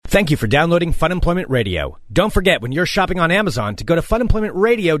Thank you for downloading Fun Employment Radio. Don't forget, when you're shopping on Amazon, to go to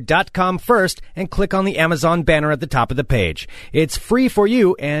funemploymentradio.com first and click on the Amazon banner at the top of the page. It's free for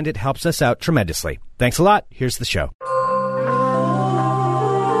you, and it helps us out tremendously. Thanks a lot. Here's the show.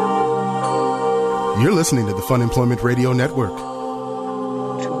 You're listening to the Fun Employment Radio Network. The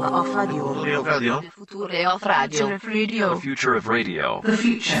future of radio. The future of radio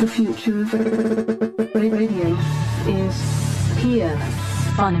is here.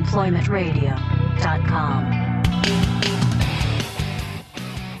 funemploymentradio.com.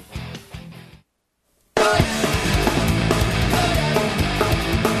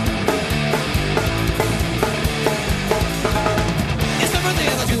 It's my birthday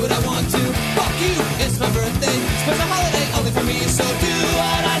and I'll do what I want to. Fuck you, it's my birthday. Special holiday only for me, so do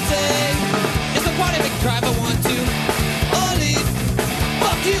what I say. It's the party, make you cry if I want to. Or leave.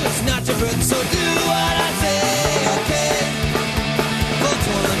 Fuck you, it's not your birthday, so do what I say, okay? For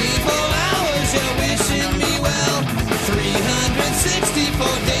 24 hours you're wishing me well.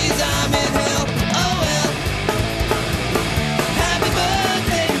 364 days I'm in hell. Oh well. Happy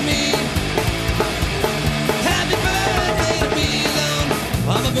birthday to me. Happy birthday to me alone.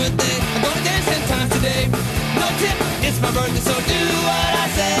 On my birthday, I'm gonna dance 10 times today. No tip, it's my birthday, so do what I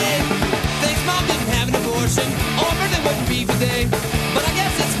say. Thanks, Mom didn't have an abortion, or my birthday wouldn't be today. But I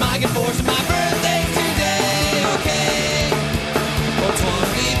guess it's my good fortune, my birthday today, okay? For 24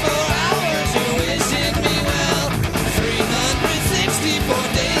 hours you're wishing me well. 364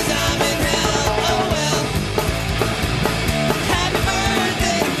 days I'm in hell, oh well. Happy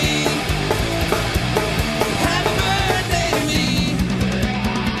birthday to me. Happy birthday to me.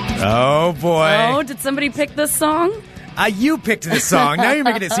 Oh, boy. Oh, did somebody pick this song? You picked this song. Now you're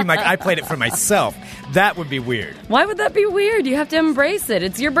making it seem like I played it for myself. That would be weird. Why would that be weird? You have to embrace it.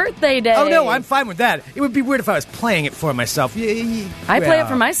 It's your birthday day. Oh, no, I'm fine with that. It would be weird if I was playing it for myself. I play it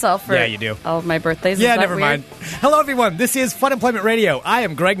for myself for yeah, you do. all of my birthdays. Yeah, Is that never weird? mind. Hello, everyone. This is Fun Employment Radio. I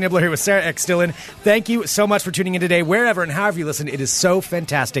am Greg Nibbler here with Sarah X. Dillon. Thank you so much for tuning in today, wherever and however you listen. It is so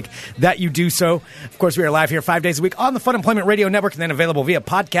fantastic that you do so. Of course, we are live here 5 days a week on the Fun Employment Radio Network and then available via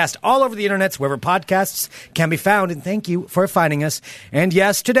podcast all over the internets, wherever podcasts can be found. And thank you for finding us. And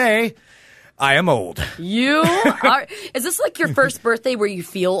yes, today, I am old. You are. Is this like your first birthday where you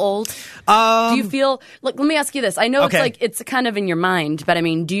feel old? Do you feel? Look, let me ask you this. I know Okay. it's kind of in your mind, but I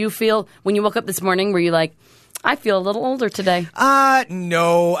mean, do you feel when you woke up this morning, were you like, I feel a little older today?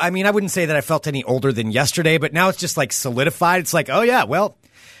 No. I mean, I wouldn't say that I felt any older than yesterday, but now it's just like solidified. It's like, oh yeah, well,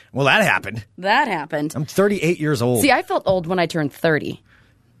 that happened. That happened. I'm 38 years old. See, I felt old when I turned 30.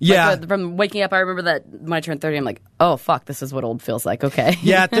 Yeah. Like, from waking up, I remember that when I turned 30, I'm like, oh, fuck, this is what old feels like. Okay.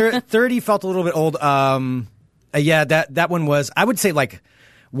 Yeah, 30 felt a little bit old. Yeah, that one was, I would say, like,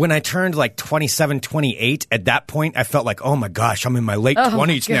 when I turned like 27, 28, at that point, I felt like, oh my gosh, I'm in my late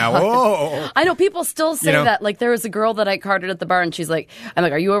 20s now. Oh. I know people still say You know? that. Like, there was a girl that I carded at the bar, and she's like, I'm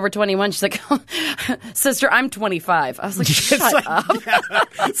like, are you over 21? She's like, sister, I'm 25. I was like, shut up.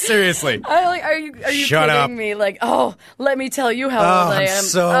 Yeah, seriously. I like, are you Shut kidding up. me? Like, oh, let me tell you how old I I'm am.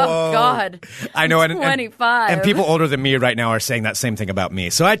 so oh old. God, I know. I'm 25. And people older than me right now are saying that same thing about me.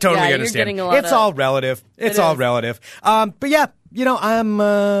 So I totally Yeah, you're understand. getting a lot It's of- all relative. It's It all is. relative. But yeah. You know, I am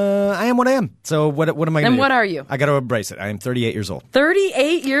what I am. So what am I going to do? And what are you? I got to embrace it. I am 38 years old.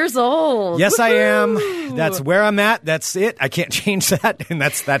 38 years old. Yes, I am. Woohoo! That's where I'm at. That's it. I can't change that, and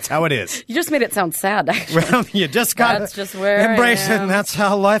that's how it is. You just made it sound sad, actually. Well, you just got That's just where I embrace it, am. and that's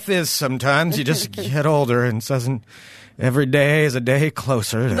how life is sometimes. You just get older, and it doesn't. Every day is a day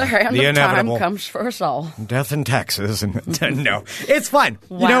closer to The random the inevitable. time comes for us all. Death and taxes, and no, it's fine.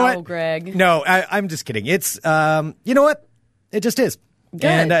 Wow, you know what, Greg. No, I'm just kidding. It's you know what? It just is. Good.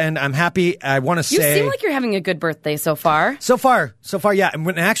 And I'm happy. I want to You say seem like you're having a good birthday so far. So far, yeah.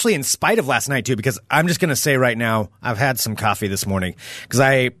 And actually, in spite of last night, too, because I'm just going to say right now, I've had some coffee this morning because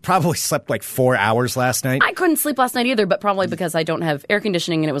I probably slept like 4 hours last night. I couldn't sleep last night either, but probably because I don't have air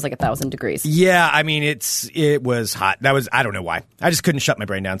conditioning and it was like 1,000 degrees. Yeah, I mean, it was hot. I don't know why. I just couldn't shut my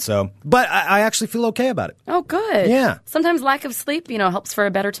brain down. But I actually feel okay about it. Oh, good. Yeah. Sometimes lack of sleep, helps for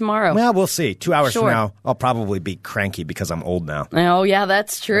a better tomorrow. Well, we'll see. 2 hours Sure. from now, I'll probably be cranky because I'm old now. Oh, yeah,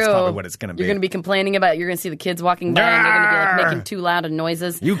 that's true. That's probably what it's gonna be. You're going to be complaining about, you're going to see the kids walking by and you're going to be like making too loud of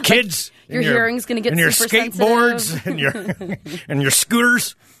noises. You kids, Like, your hearing's going to get and your super skateboards sensitive. and your and your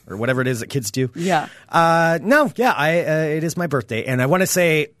scooters or whatever it is that kids do. Yeah. It is my birthday, and I want to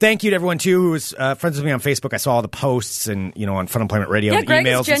say thank you to everyone too who was friends with me on Facebook. I saw all the posts and on Fun Employment Radio Yeah, and Greg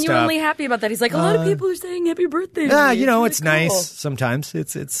emails is genuinely and stuff. happy about that. He's like, a lot of people are saying happy birthday to me. It's really nice cool. sometimes.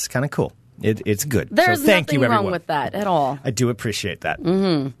 It's kind of cool. It's good. There's so thank nothing you, everyone. wrong with that at all. I do appreciate that.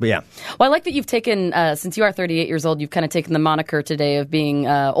 Mm-hmm. But yeah. Well, I like that you've taken, since you are 38 years old, you've kind of taken the moniker today of being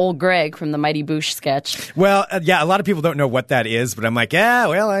Old Greg from the Mighty Boosh sketch. Well, yeah, a lot of people don't know what that is, but I'm like, yeah,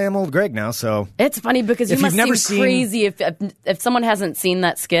 well, I am Old Greg now, so. It's funny because you If must you've never seem seen- crazy. If someone hasn't seen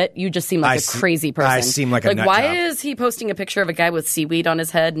that skit, you just seem like a crazy person. I seem like a nut why job. is he posting a picture of a guy with seaweed on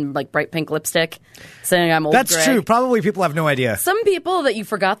his head and like bright pink lipstick saying I'm Old That's Greg? true. Probably people have no idea. Some people that you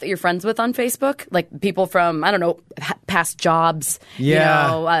forgot that you're friends with on Facebook, like people from, I don't know, past jobs,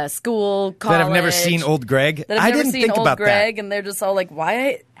 Yeah. school, college. That have never seen Old Greg. That have I never didn't seen think Old about Greg, that. and they're just all like,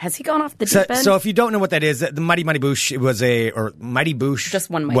 why has he gone off the deep end? So if you don't know what that is, the Mighty Boosh was or Mighty Boosh. Just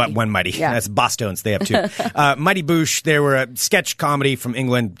one Mighty. What, one Mighty. Yeah. That's Boston's. They have two. Mighty Boosh, they were a sketch comedy from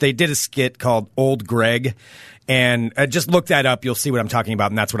England. They did a skit called Old Greg. And just look that up. You'll see what I'm talking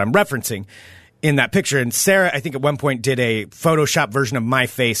about. And that's what I'm referencing in that picture. And Sarah, I think at one point did a Photoshop version of my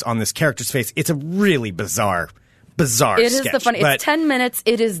face on this character's face. It's a really bizarre It sketch. is the fun. But It's 10 minutes.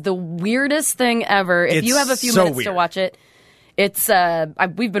 It is the weirdest thing ever. If you It's have a few so minutes to weird. watch it, it's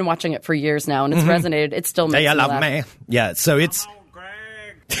we've been watching it for years now, and it's resonated. It still makes They me love laugh. me. Yeah, so it's...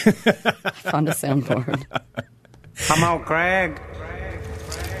 Found a soundboard. Come on, Greg.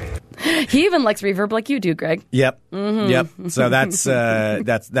 He even likes reverb like you do, Greg. Yep. Yep. So that's what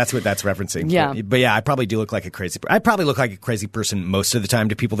that's referencing. Yeah. But yeah, I probably do look like a crazy. I probably look like a crazy person most of the time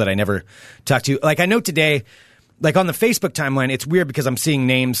to people that I never talk to. Like I know today, like on the Facebook timeline, it's weird because I'm seeing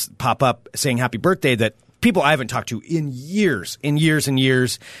names pop up saying happy birthday that people I haven't talked to in years.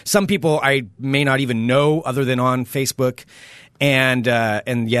 Some people I may not even know other than on Facebook. And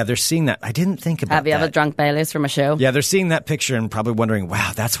yeah, they're seeing that. I didn't think about Have you that. ever drunk Baileys from a show? Yeah, they're seeing that picture and probably wondering,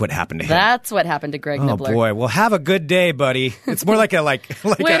 wow, that's what happened to him. That's what happened to Greg Oh Nibbler. boy! Well, have a good day, buddy. It's more like a Way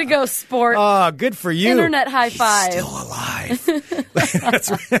to go, sport. Oh, good for you. Internet high five. He's still alive.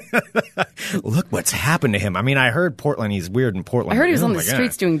 Look what's happened to him. I mean, I heard Portland. He's weird in Portland. I heard he was Oh on my the God.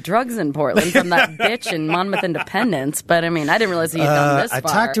 streets doing drugs in Portland from that bitch in Monmouth Independence. But I mean, I didn't realize he had done this I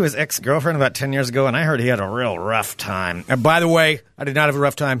far. talked to his ex-girlfriend about 10 years ago, and I heard he had a real rough time. And by the way, I did not have a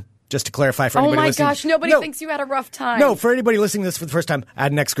rough time. Just to clarify for Oh anybody my listening. gosh, nobody No. thinks you had a rough time. No, for anybody listening to this for the first time, I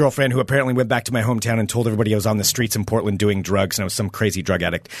had an ex-girlfriend who apparently went back to my hometown and told everybody I was on the streets in Portland doing drugs and I was some crazy drug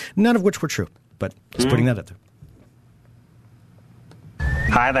addict. None of which were true, but just putting that out there.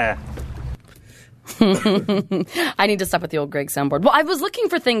 Hi there. I need to stop with the old Greg soundboard. Well, I was looking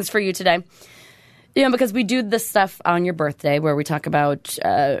for things for you today. You know, because we do this stuff on your birthday where we talk about,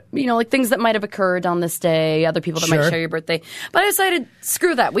 like things that might have occurred on this day, other people that might Sure. share your birthday. But I decided,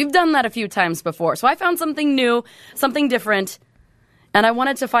 screw that. We've done that a few times before. So I found something new, something different. And I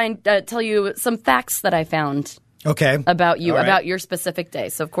wanted to tell you some facts that I found Okay. about you, All right. about your specific day.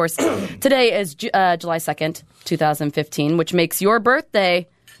 So, of course, today is July 2nd, 2015, which makes your birthday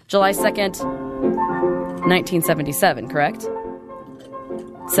July 2nd, 1977, correct?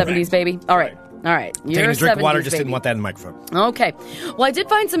 70s, baby? All right. All right. Taking You're a drink of water, 70s, just baby. didn't want that in the microphone. Okay. Well, I did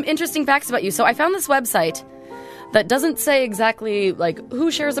find some interesting facts about you. So I found this website that doesn't say exactly like who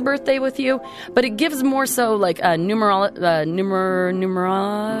shares a birthday with you, but it gives more so like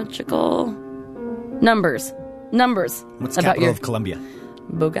numerological numbers What's about capital your of Colombia?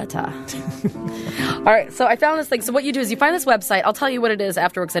 Bogota. All right, so I found this thing. So what you do is you find this website. I'll tell you what it is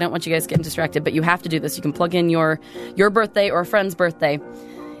afterwards. I don't want you guys getting distracted, but you have to do this. You can plug in your birthday or a friend's birthday,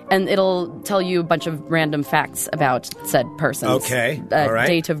 and it'll tell you a bunch of random facts about said person's Okay, all right.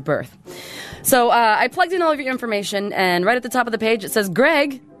 date of birth. So I plugged in all of your information, and right at the top of the page it says,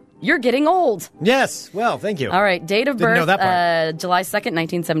 Greg, you're getting old. Yes. Well, thank you. All right, date of Didn't know birth, that part. July 2nd,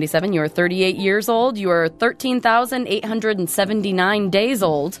 1977. You are 38 years old. You are 13,879 days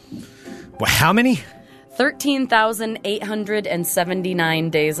old. Well, how many? 13,879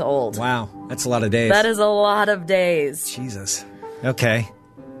 days old. Wow. That's a lot of days. That is a lot of days. Jesus. Okay.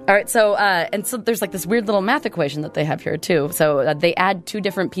 All right, so there's like this weird little math equation that they have here too. So they add two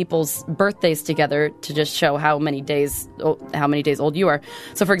different people's birthdays together to just show how many days old you are.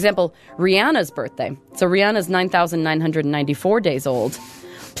 So for example, Rihanna's birthday. So Rihanna's 9,994 days old,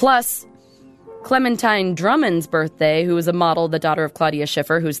 plus Clementine Drummond's birthday, who is a model, the daughter of Claudia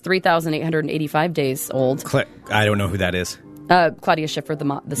Schiffer, who's 3,885 days old. I don't know who that is. Claudia Schiffer, the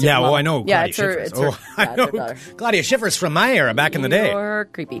Yeah, supermodel. well, I know Yeah, Claudia it's her. Schiffer. It's her. I yeah, know it's her daughter. Claudia Schiffer's from my era back in the day. You're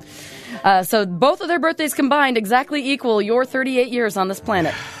creepy. So both of their birthdays combined exactly equal your 38 years on this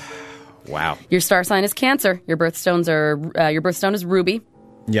planet. Wow. Your star sign is Cancer. Your birthstone is Ruby.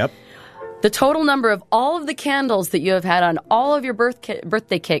 Yep. The total number of all of the candles that you have had on all of your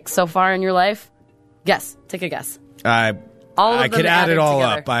birthday cakes so far in your life. Guess. Take a guess. All of I them could add added it all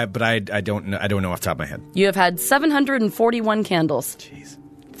together. up, but I don't know. I don't know off the top of my head. You have had 741 candles. Jeez.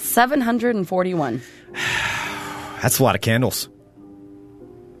 741. That's a lot of candles.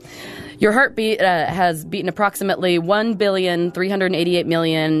 Your heartbeat has beaten approximately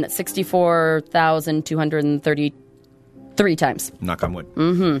 1,388,064,233 times. Knock on wood.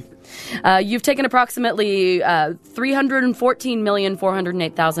 You've taken approximately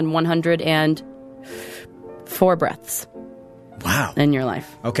 314,408,104 breaths Wow. in your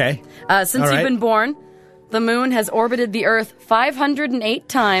life. Okay. Since All you've right. been born, the moon has orbited the Earth 508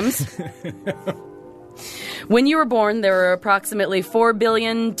 times. When you were born, there were approximately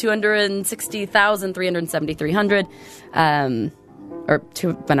 4,260,373 or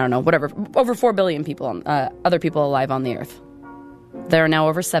two, I don't know, whatever, over 4 billion people, other people alive on the Earth. There are now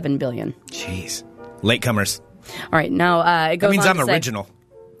over 7 billion. Jeez. Latecomers. All right, now it goes That means on I'm to say- original.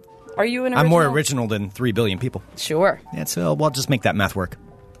 Are you an original? I'm more original than 3 billion people. Sure. Yeah, so we'll just make that math work.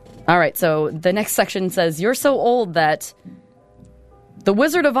 All right, so the next section says, you're so old that The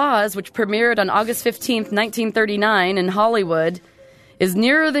Wizard of Oz, which premiered on August 15th, 1939 in Hollywood, is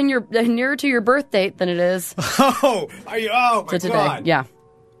nearer to your birth date than it is Oh, are you? Oh, my to today. God. Yeah.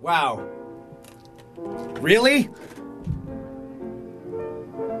 Wow. Really?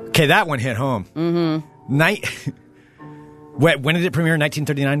 Okay, that one hit home. Mm-hmm. When did it premiere?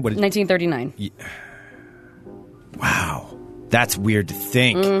 1939? What did 1939. Wow. That's weird to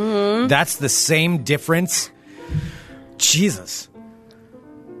think. Mm-hmm. That's the same difference. Jesus.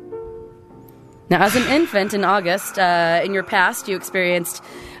 Now, as an infant in August, in your past, you experienced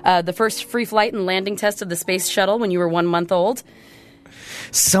the first free flight and landing test of the space shuttle when you were 1 month old.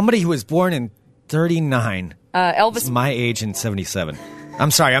 Somebody who was born in 39. Elvis. My age in 77.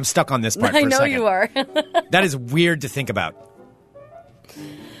 I'm sorry, I'm stuck on this part for I a know second. you are. That is weird to think about.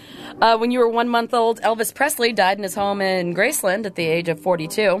 When you were 1 month old, Elvis Presley died in his home in Graceland at the age of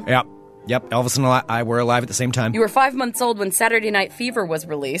 42. Yep. Elvis and I were alive at the same time. You were 5 months old when Saturday Night Fever was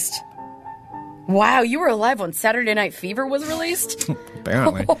released. Wow, you were alive when Saturday Night Fever was released?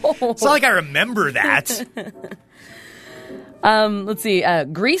 Apparently. It's not like I remember that. Let's see.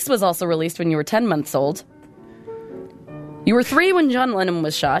 Grease was also released when you were 10 months old. You were 3 when John Lennon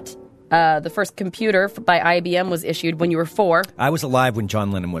was shot. The first computer by IBM was issued when you were 4. I was alive when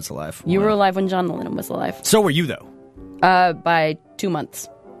John Lennon was alive. You were alive when John Lennon was alive. So were you, though. By 2 months.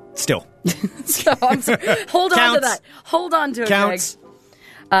 Still. So I'm sorry. Hold on to Counts. that. Hold on to it, Counts.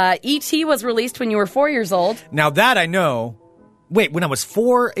 Greg. E.T. was released when you were 4 years old. Now that I know. Wait, when I was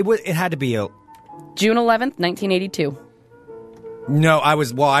 4, it had to be a... June 11th, 1982. No, I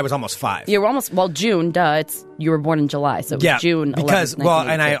was almost 5. You were almost, June, duh. You were born in July, so it was June 11th, because,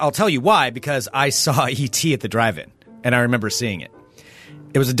 1982. I'll tell you why, because I saw E.T. at the drive-in, and I remember seeing it.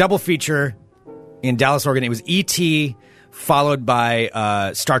 It was a double feature in Dallas, Oregon. It was E.T. followed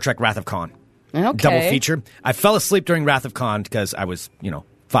by Star Trek Wrath of Khan. Okay. Double feature. I fell asleep during Wrath of Khan because I was,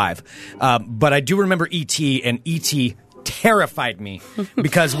 5. But I do remember E.T., and E.T. terrified me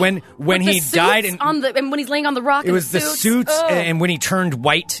because when he died and when he's laying on the rock, it was the suits and when he turned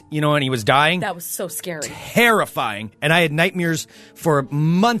white, and he was dying. That was so scary. Terrifying. And I had nightmares for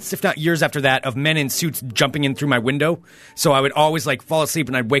months, if not years after that, of men in suits jumping in through my window. So I would always fall asleep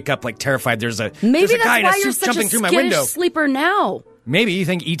and I'd wake up terrified. There's a guy in a suit jumping through my window. Sleeper now. Maybe you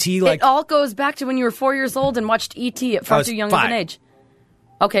think E.T. It all goes back to when you were 4 years old and watched E.T. at far too young of an age.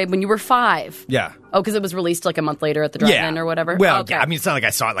 Okay, when you were 5. Yeah. Oh, because it was released a month later at the drive-in or whatever? Well, okay. I mean, it's not like I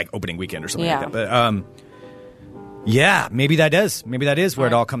saw it opening weekend or something Yeah. like that. But, yeah, maybe that is. Maybe that is where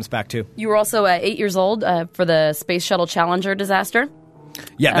it all comes back to. You were also 8 years old for the Space Shuttle Challenger disaster.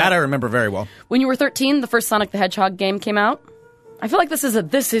 Yeah, that I remember very well. When you were 13, the first Sonic the Hedgehog game came out. I feel like this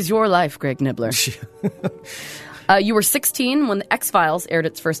is your life, Greg Nibbler. You were 16 when the X-Files aired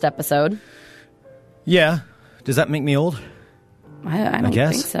its first episode. Yeah. Does that make me old? I don't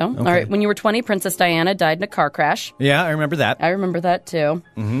guess. think so. Okay. All right. When you were 20, Princess Diana died in a car crash. Yeah, I remember that. I remember that, too.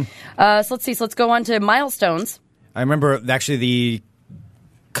 Mm-hmm. So let's see. So let's go on to milestones. I remember, actually, the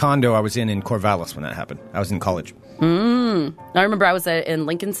condo I was in Corvallis when that happened. I was in college. I remember I was in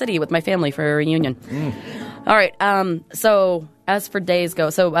Lincoln City with my family for a reunion. All right. So as for days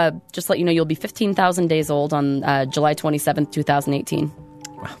go, just to let you know, you'll be 15,000 days old on July 27th, 2018.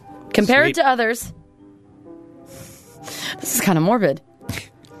 Wow. Compared Sweet. to others... This is kind of morbid.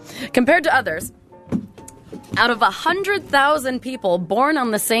 Compared to others, out of 100,000 people born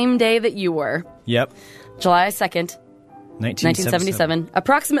on the same day that you were, Yep. July 2nd, 1977.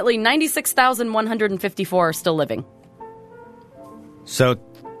 approximately 96,154 are still living. So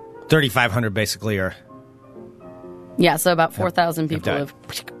 3,500 basically are Yeah, so about 4,000 people died. live.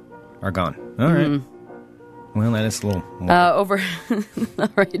 gone. All right. Well, that is a little more. Over. All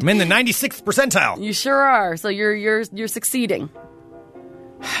right. I'm in the 96th percentile. You sure are. So you're succeeding.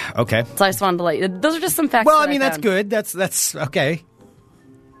 Okay. So I just wanted to let you. Those are just some facts. Well, that I mean, that's found. good. That's okay.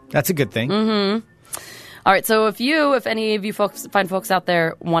 That's a good thing. Mm-hmm. All right. So if any of you fine folks out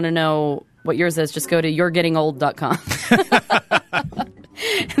there want to know what yours is, just go to yourgettingold.com.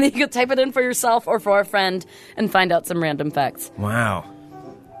 And then you can type it in for yourself or for a friend and find out some random facts. Wow.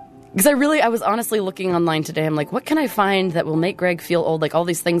 Because I was honestly looking online today. I'm like, what can I find that will make Greg feel old? Like all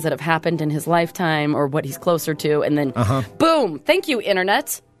these things that have happened in his lifetime or what he's closer to. And then, boom, thank you,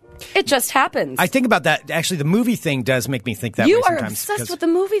 Internet. It just happens. I think about that. Actually, the movie thing does make me think that way you are sometimes. obsessed with the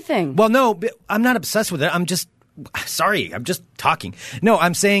movie thing. Well, no, I'm not obsessed with it. I'm just... Sorry, I'm just talking. No,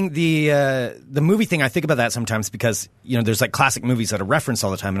 I'm saying the movie thing. I think about that sometimes because there's like classic movies that are referenced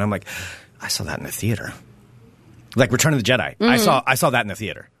all the time, and I'm like, I saw that in the theater, like Return of the Jedi. Mm-hmm. I saw that in the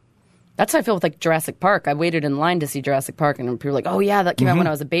theater. That's how I feel with like Jurassic Park. I waited in line to see Jurassic Park, and people were like, "Oh yeah, that came out when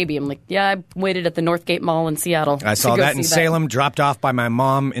I was a baby." I'm like, "Yeah, I waited at the Northgate Mall in Seattle." I saw that in Salem, dropped off by my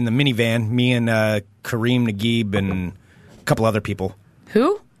mom in the minivan. Me and Kareem Naguib and a couple other people.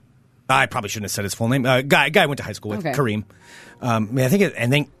 Who? I probably shouldn't have said his full name. Guy I went to high school with, Kareem. I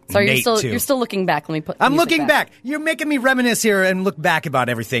think So Nate too. you're still looking back. Let me put. I'm looking back. You're making me reminisce here and look back about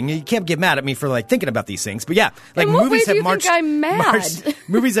everything. You can't get mad at me for like thinking about these things. But yeah, like In what movies way do have you marched. think I'm mad?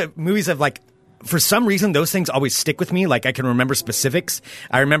 Movies have like. For some reason, those things always stick with me. Like I can remember specifics.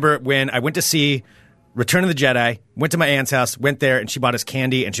 I remember when I went to see Return of the Jedi. Went to my aunt's house. Went there and she bought us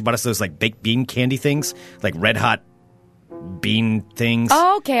candy and she bought us those like baked bean candy things, like Red Hot bean things.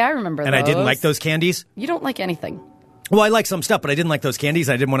 Oh, okay, I remember. And those. I didn't like those candies. You don't like anything. Well, I like some stuff, but I didn't like those candies.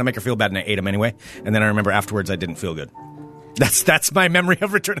 I didn't want to make her feel bad, and I ate them anyway. And then I remember afterwards I didn't feel good. That's my memory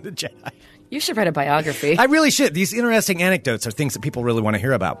of Return of the Jedi. You should write a biography. I really should. These interesting anecdotes are things that people really want to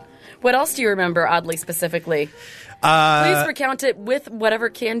hear about. What else do you remember, oddly specifically? Please recount it with whatever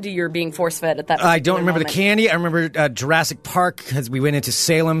candy you're being force-fed at that particular I don't remember moment. the candy. I remember Jurassic Park, because we went into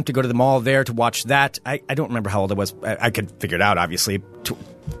Salem to go to the mall there to watch that. I don't remember how old I was. I could figure it out, obviously.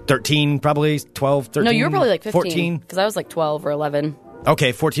 13, probably. 12, 13, No, you were probably like 15. 14. Because I was like 12 or 11.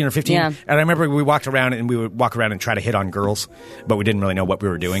 Okay, 14 or 15. Yeah. And I remember we walked around and we would walk around and try to hit on girls, but we didn't really know what we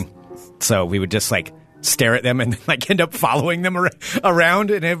were doing. So we would just like stare at them and like end up following them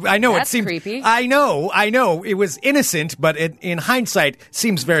around. And I know That's it seemed creepy. I know it was innocent, but in hindsight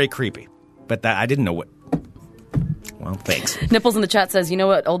seems very creepy. But I didn't know what. Well, thanks. Nipples in the chat says, you know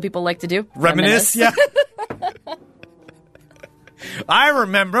what old people like to do? Reminisce, yeah. I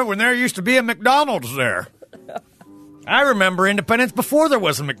remember when there used to be a McDonald's there. I remember Independence before there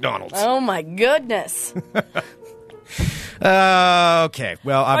was a McDonald's. Oh my goodness. Okay,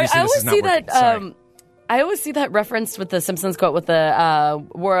 well, obviously this is not working. Sorry. I always see that referenced with the Simpsons quote with the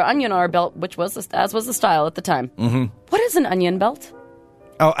wore an onion on our belt, which was as was the style at the time. Mm-hmm. What is an onion belt?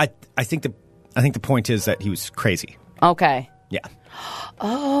 Oh, I think the point is that he was crazy. Okay. Yeah.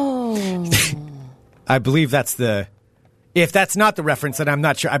 Oh. I believe that's the. If that's not the reference, then I'm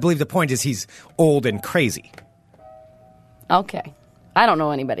not sure. I believe the point is he's old and crazy. Okay. I don't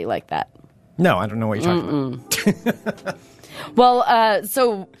know anybody like that. No, I don't know what you're talking about. Well,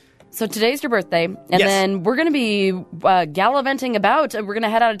 so today's your birthday, and Yes. then we're going to be gallivanting about, and we're going to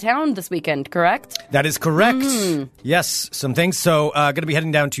head out of town this weekend, correct? That is correct. Yes, some things. So, going to be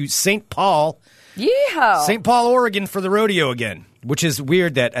heading down to St. Paul, Yeehaw! St. Paul, Oregon for the rodeo again, which is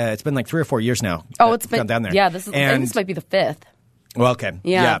weird that it's been like 3 or 4 years now. Oh, it's I've been gone down there. Yeah, I think this might be the 5th. Well, okay.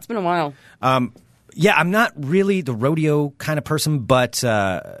 Yeah, it's been a while. Yeah, I'm not really the rodeo kind of person, but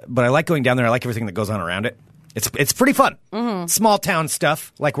I like going down there. I like everything that goes on around it. It's pretty fun. Mm-hmm. Small town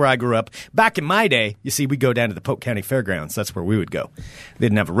stuff, like where I grew up. Back in my day, you see, we go down to the Polk County Fairgrounds. That's where we would go. They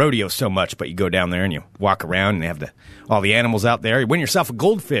didn't have a rodeo so much, but you go down there and you walk around and they have all the animals out there. You win yourself a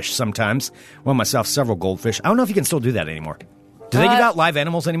goldfish sometimes. Won myself several goldfish. I don't know if you can still do that anymore. Do they give out live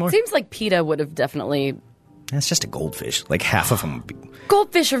animals anymore? Seems like PETA would have definitely. That's just a goldfish. Like half of them would be.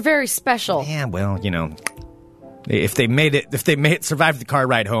 Goldfish are very special. Yeah, well, if they survived the car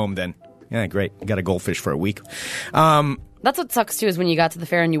ride home, then yeah, great. You got a goldfish for a week. That's what sucks too, is when you got to the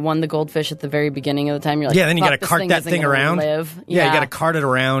fair and you won the goldfish at the very beginning of the time. You're like, yeah, then you got to "Fuck, this cart that isn't thing gonna around. live." Yeah, you got to cart it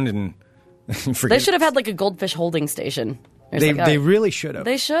around and forget. They should have had like a goldfish holding station. They really should have.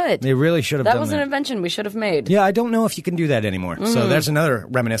 They should. They really should have That done was that. an invention we should have made. Yeah, I don't know if you can do that anymore. So there's another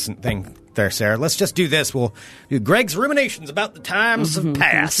reminiscent thing there, Sarah. Let's just do this. We'll do Greg's ruminations about the times of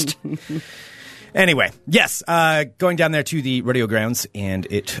past. Anyway, yes, going down there to the rodeo grounds, and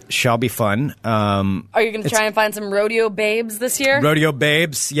it shall be fun. Are you going to try and find some rodeo babes this year? Rodeo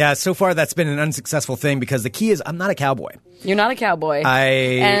babes. Yeah, so far that's been an unsuccessful thing because the key is I'm not a cowboy. You're not a cowboy.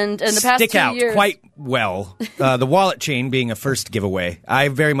 And in the past stick 2 out years, quite well. The wallet chain being a first giveaway. I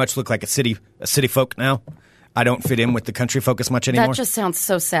very much look like a city folk now. I don't fit in with the country folk as much anymore. That just sounds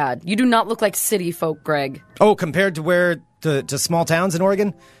so sad. You do not look like city folk, Greg. Oh, compared to to small towns in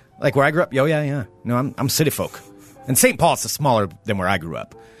Oregon? Like where I grew up? Oh, yeah. No, I'm city folk. And St. Paul's is smaller than where I grew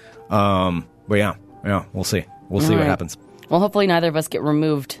up. But yeah, we'll see. We'll see what happens. Well, hopefully neither of us get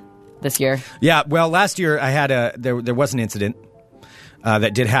removed this year. Yeah, well, last year I had there was an incident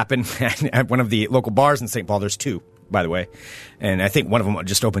that did happen at one of the local bars in St. Paul. There's two, by the way. And I think one of them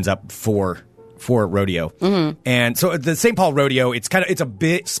just opens up for rodeo. Mm-hmm. And so the St. Paul Rodeo, it's a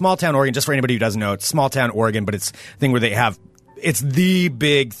bit small town Oregon, just for anybody who doesn't know. It's small town Oregon, but it's a thing where it's the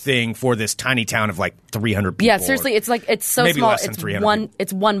big thing for this tiny town of like 300 people. Yeah, seriously, it's so maybe small. Less than 300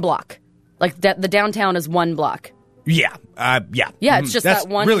 It's one block. Like the downtown is one block. Yeah. Yeah, it's just That's that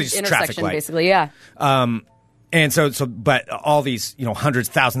one really just intersection, basically. Yeah. And but all these, hundreds,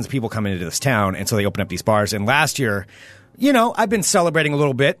 thousands of people come into this town, and so they open up these bars. And last year, I've been celebrating a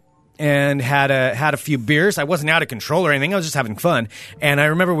little bit and had a few beers. I wasn't out of control or anything. I was just having fun. And I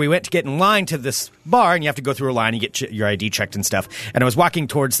remember we went to get in line to this bar, and you have to go through a line and get your ID checked and stuff. And I was walking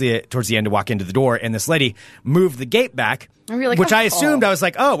towards the end to walk into the door, and this lady moved the gate back, which I assumed, I was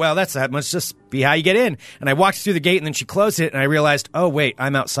like, oh, well, that must just be how you get in. And I walked through the gate, and then she closed it, and I realized, oh, wait,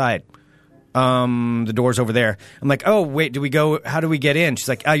 I'm outside. The door's over there. I'm like, oh, wait, how do we get in? She's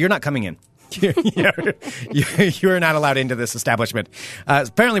like, you're not coming in. You're not allowed into this establishment.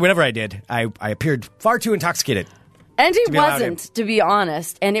 Apparently, whatever I did, I appeared far too intoxicated. And he wasn't, to be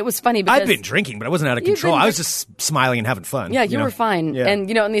honest. And it was funny because I'd been drinking, but I wasn't out of control. I was just smiling and having fun. Yeah, you were fine. Yeah. And,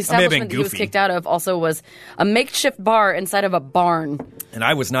 and the establishment that he was kicked out of also was a makeshift bar inside of a barn. And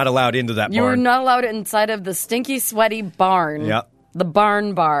I was not allowed into that barn. You were not allowed inside of the stinky, sweaty barn. Yeah. The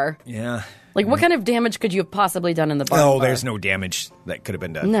barn bar. Yeah. Like, what kind of damage could you have possibly done in the barn bar? Oh, there's no damage that could have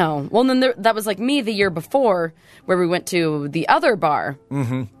been done. No. Well, then that was like me the year before, where we went to the other bar,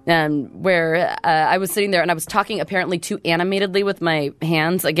 where I was sitting there and I was talking apparently too animatedly with my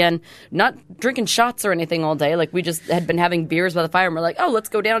hands. Again, not drinking shots or anything all day. Like, we just had been having beers by the fire, and we're like, oh, let's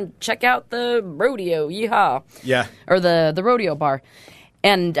go down and check out the rodeo. Yeehaw. Yeah. Or the rodeo bar.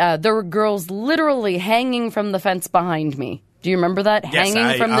 And there were girls literally hanging from the fence behind me. Do you remember that? Yes,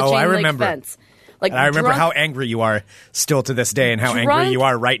 hanging from the chain link fence. Like, and I remember how angry you are still to this day and how angry you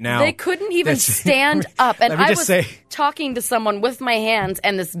are right now. They couldn't even stand up. And I was talking to someone with my hands,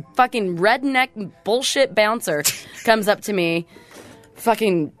 and this fucking redneck bullshit bouncer comes up to me.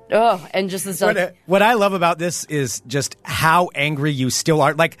 And just this what I love about this is just how angry you still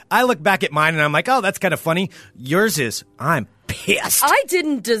are. Like, I look back at mine and I'm like, oh, that's kind of funny. Yours is, I'm pissed. I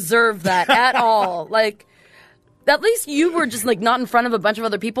didn't deserve that at all. Like, at least you were just, like, not in front of a bunch of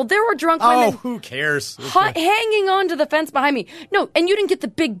other people. There were drunk women. Oh, who cares? Hanging onto the fence behind me. No, and you didn't get the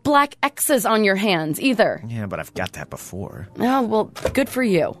big black X's on your hands either. Yeah, but I've got that before. Oh, well, good for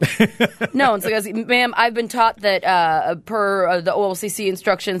you. No, and so, guys, ma'am, I've been taught that per the OLCC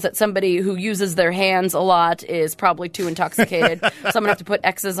instructions that somebody who uses their hands a lot is probably too intoxicated. So I'm going to have to put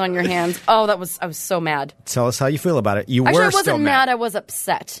X's on your hands. Oh, I was so mad. Tell us how you feel about it. Actually, I wasn't mad. I was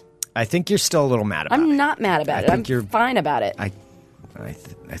upset. I think you're still a little mad about it. I'm not mad about it. I'm fine about it. I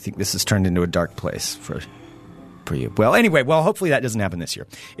think this has turned into a dark place for you. Well, anyway, hopefully that doesn't happen this year.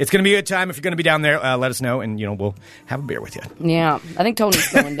 It's going to be a good time. If you're going to be down there, let us know, and we'll have a beer with you. Yeah, I think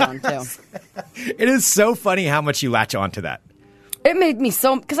Tony's going down too. It is so funny how much you latch on to that. It made me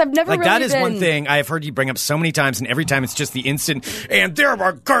so, because I've never really that is one thing I've heard you bring up so many times, and every time it's just the instant, and there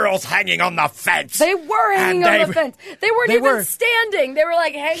were girls hanging on the fence. They were hanging on the fence. They weren't even standing. They were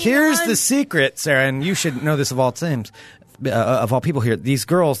like hanging Here's the secret, Sarah, and you should know this of all times, of all people here. These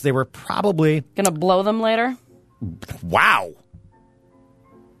girls, they were probably going to blow them later? Wow.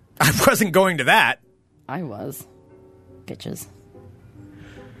 I wasn't going to that. I was. Bitches.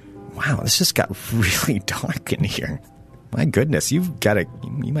 Wow, this just got really dark in here. My goodness, you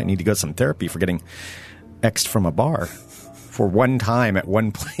might need to go to some therapy for getting X'd from a bar for one time at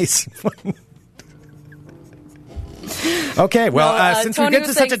one place. Okay, well, since we get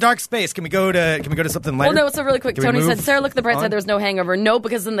to such a dark space, can we go to something lighter? Well, no, so really quick. Tony said, Sarah, look at the bright side, there's no hangover. No,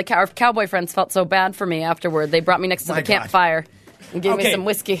 because then our cowboy friends felt so bad for me afterward. They brought me next to the campfire and gave me some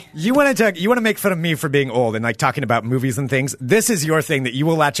whiskey. You want to make fun of me for being old and like talking about movies and things. This is your thing that you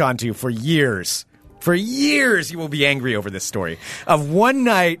will latch onto for years. For years, you will be angry over this story of one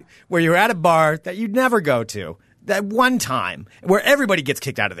night where you're at a bar that you'd never go to. That one time where everybody gets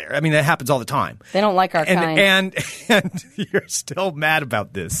kicked out of there. I mean, that happens all the time. They don't like our kind. And you're still mad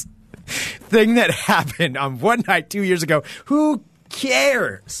about this thing that happened on one night 2 years ago. Who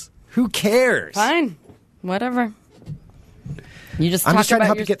cares? Who cares? Fine. Whatever. I'm just trying to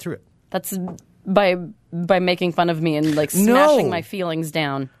help you get through it. That's by making fun of me and like smashing my feelings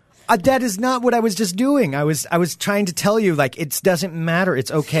down. That is not what I was just doing. I was trying to tell you, like, it doesn't matter.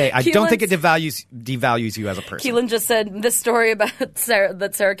 It's okay. I don't think it devalues you as a person. Keelan just said this story about Sarah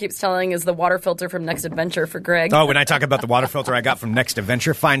that Sarah keeps telling is the water filter from Next Adventure for Greg. Oh, when I talk about the water filter I got from Next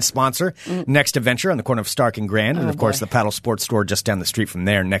Adventure, fine sponsor, Next Adventure on the corner of Stark and Grand, and of course the paddle sports store just down the street from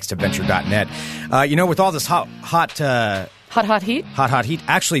there, nextadventure.net. With all this hot heat. Hot heat.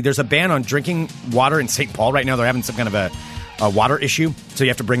 Actually, there's a ban on drinking water in St. Paul right now. They're having some kind of a water issue, so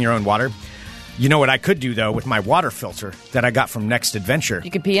you have to bring your own water. You know what I could do, though, with my water filter that I got from Next Adventure? You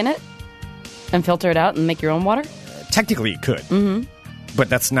could pee in it and filter it out and make your own water? Technically, you could. Mm-hmm. But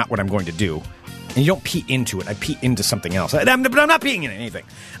that's not what I'm going to do. And you don't pee into it. I pee into something else. But I'm not peeing in anything.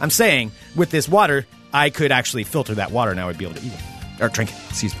 I'm saying, with this water, I could actually filter that water, and I would be able to eat it. Or drink it.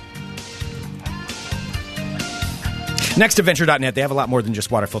 Excuse me. NextAdventure.net. They have a lot more than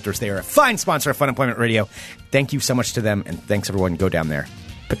just water filters. They are a fine sponsor of Fun Employment Radio. Thank you so much to them, and thanks, everyone. Go down there.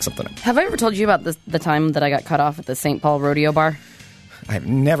 Pick something up. Have I ever told you about the time that I got cut off at the St. Paul Rodeo Bar? I've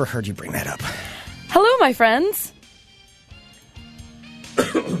never heard you bring that up. Hello, my friends.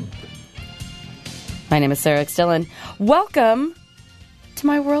 My name is Sarah X. Dillon. Welcome to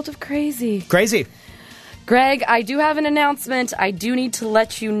my world of crazy. Crazy. Greg, I do have an announcement. I do need to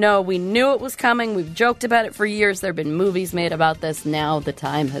let you know. We knew it was coming. We've joked about it for years. There have been movies made about this. Now the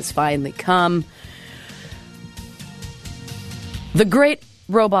time has finally come. The Great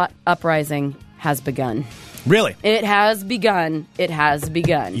Robot Uprising has begun. Really? It has begun. It has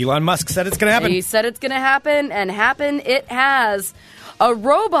begun. Elon Musk said it's going to happen. He said it's going to happen, and happen it has. A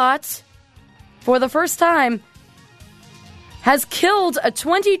robot, for the first time, has killed a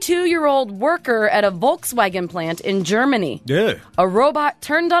 22-year-old worker at a Volkswagen plant in Germany. Yeah. A robot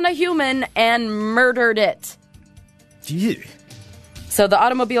turned on a human and murdered it. Yeah. So the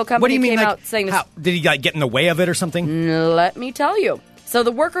automobile company What do you mean, came like, out saying this. how, did he get in the way of it or something? Let me tell you. So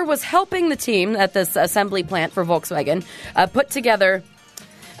the worker was helping the team at this assembly plant for Volkswagen put together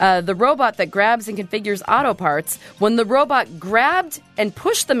the robot that grabs and configures auto parts. When the robot grabbed and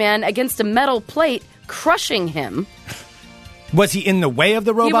pushed the man against a metal plate, crushing him. Was he in the way of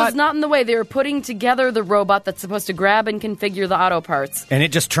the robot? He was not in the way. They were putting together the robot that's supposed to grab and configure the auto parts. And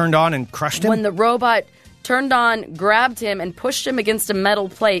it just turned on and crushed him? When the robot turned on, grabbed him, and pushed him against a metal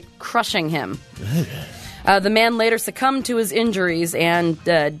plate, crushing him. The man later succumbed to his injuries and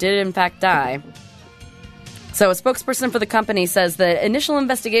did in fact die. So a spokesperson for the company says that initial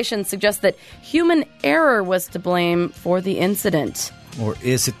investigations suggest that human error was to blame for the incident. Or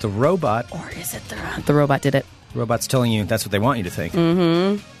is it the robot? Or is it the robot did it? Robot's telling you that's what they want you to think.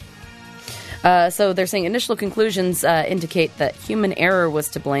 Mm-hmm. So they're saying initial conclusions indicate that human error was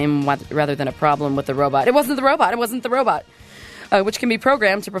to blame rather than a problem with the robot. It wasn't the robot. It wasn't the robot. Which can be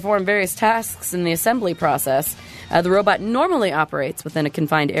programmed to perform various tasks in the assembly process. The robot normally operates within a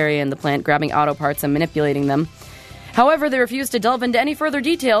confined area in the plant, grabbing auto parts and manipulating them. However, they refused to delve into any further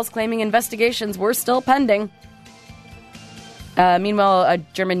details, claiming investigations were still pending. Meanwhile, a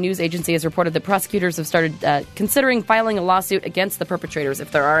German news agency has reported that prosecutors have started considering filing a lawsuit against the perpetrators,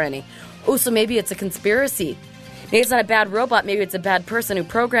 if there are any. Oh, so maybe it's a conspiracy. Maybe it's not a bad robot. Maybe it's a bad person who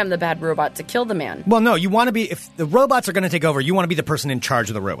programmed the bad robot to kill the man. Well, no, you want to be, if the robots are going to take over, you want to be the person in charge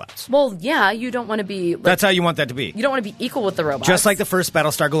of the robots. Well, yeah, you don't want to be... That's how you want that to be. You don't want to be equal with the robots. Just like the first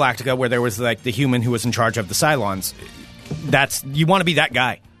Battlestar Galactica, where there was like the human who was in charge of the Cylons. You want to be that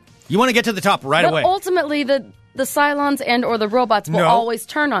guy. You want to get to the top right away. But ultimately, the Cylons and or the robots will always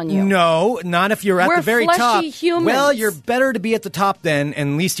turn on you. No, not if you're at the very top. We're fleshy humans. Well, you're better to be at the top then,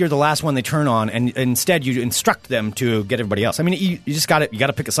 and at least you're the last one they turn on, and instead you instruct them to get everybody else. I mean, you just got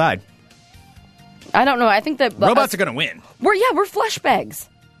to pick a side. I don't know. I think that robots are going to win. We're flesh bags.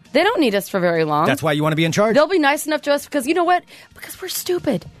 They don't need us for very long. That's why you want to be in charge. They'll be nice enough to us because you know what? Because we're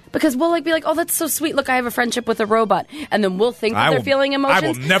stupid. Because we'll be like, oh, that's so sweet. Look, I have a friendship with a robot. And then we'll think that they're feeling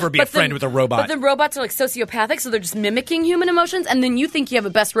emotions. I will never be a friend with a robot. But then robots are like sociopathic, so they're just mimicking human emotions. And then you think you have a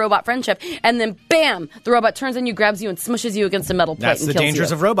best robot friendship. And then, bam, the robot turns on you, grabs you, and smushes you against a metal plate and kills you. That's the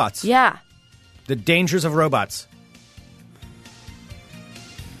dangers of robots. Yeah. The dangers of robots.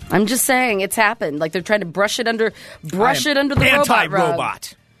 I'm just saying, it's happened. Like they're trying to brush it under the robot rug.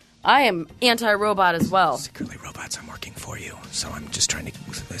 Anti-robot. I am anti-robot as well. Secretly, robots, I'm working for you. So I'm just trying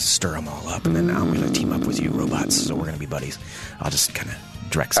to stir them all up, and then I'm going to team up with you, robots, so we're going to be buddies. I'll just kind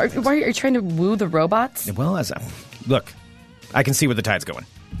of direct some things. Why are you trying to woo the robots? Well, look, I can see where the tide's going.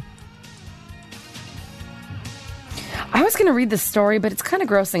 I was going to read this story, but it's kind of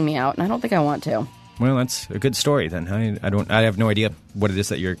grossing me out, and I don't think I want to. Well, that's a good story then. I have no idea what it is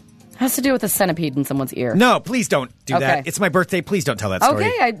that you're Has to do with a centipede in someone's ear. No, please don't do Okay. that. It's my birthday. Please don't tell that story.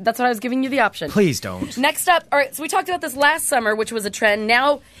 Okay, that's what I was giving you the option. Please don't. Next up, all right, so we talked about this last summer, which was a trend.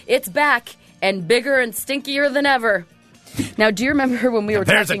 Now it's back and bigger and stinkier than ever. Now, do you remember when we were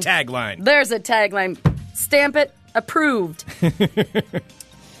There's talking... a tagline. There's a tagline. Stamp it. Approved.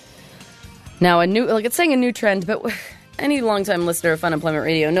 Now, it's saying a new trend, but any longtime listener of Fun Employment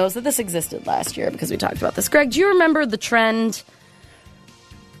Radio knows that this existed last year because we talked about this. Greg, do you remember the trend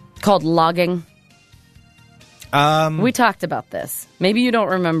called logging? We talked about this. Maybe you don't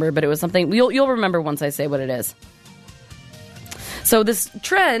remember, but it was something... You'll remember once I say what it is. So this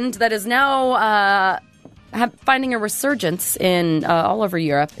trend that is now finding a resurgence in all over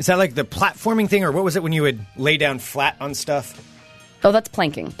Europe. Is that like the platforming thing, or what was it when you would lay down flat on stuff? Oh, that's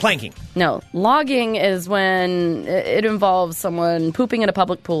planking. Planking. No, logging is when it involves someone pooping in a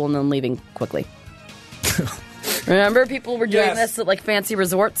public pool and then leaving quickly. Remember, people were doing this at like fancy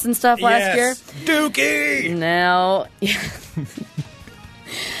resorts and stuff last year? Dookie!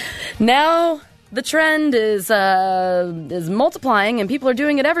 Now the trend is multiplying, and people are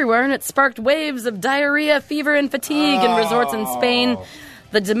doing it everywhere, and it sparked waves of diarrhea, fever, and fatigue in resorts in Spain,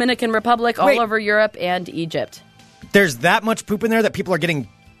 the Dominican Republic, all over Europe, and Egypt. There's that much poop in there that people are getting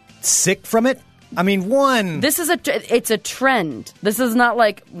sick from it? I mean, This is it's a trend. This is not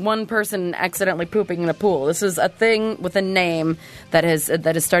like one person accidentally pooping in a pool. This is a thing with a name that is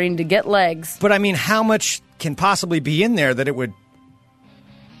starting to get legs. But I mean, how much can possibly be in there that it would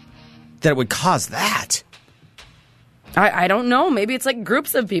cause that? I don't know. Maybe it's like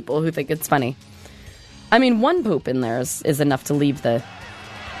groups of people who think it's funny. I mean, one poop in there is enough to leave the...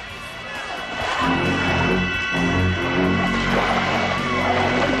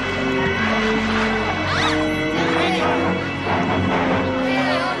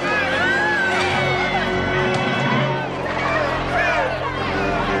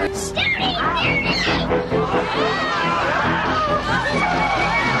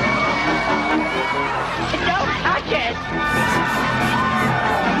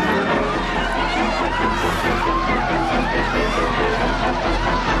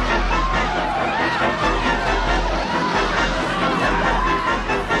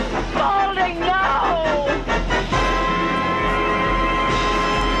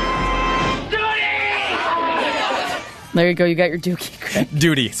 There you go. You got your dookie, Greg.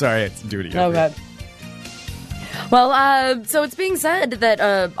 Duty. Sorry, it's duty. Oh, God. Well, so it's being said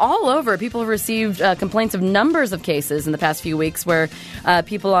that all over, people have received complaints of numbers of cases in the past few weeks where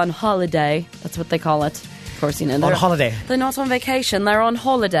people on holiday, that's what they call it. Of course, you know. On holiday. They're not on vacation. They're on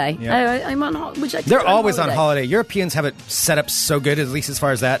holiday. Yeah. I'm on would you like to They're go always on holiday. Europeans have it set up so good, at least as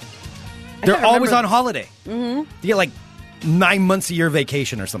far as that. They're always on holiday. Mm-hmm. You get like 9 months a year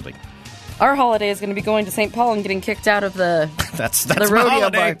vacation or something. Our holiday is going to be going to St. Paul and getting kicked out of the that's the my rodeo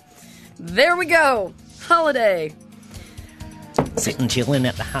holiday. bar. There we go. Holiday. Sitting chilling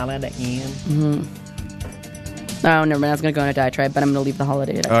at the Holiday Inn. Mm-hmm. Oh, never mind. I was going to go on a diatribe, but I'm going to leave the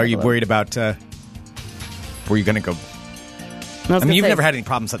holiday. Are you worried about where you're going to go? I mean, you've never had any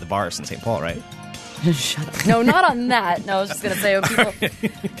problems at the bars in St. Paul, right? Shut up. No, not on that. No, I was just going to say, people,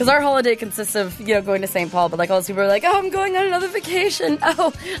 because our holiday consists of, going to St. Paul, but like all those people are like, oh, I'm going on another vacation.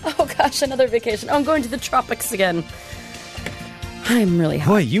 Oh gosh, another vacation. Oh, I'm going to the tropics again. I'm really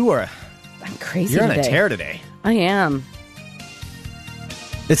hot. Boy, I'm crazy You're today. on a tear today. I am.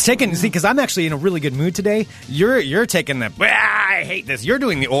 It's taken, see, because I'm actually in a really good mood today. You're taking the, I hate this. You're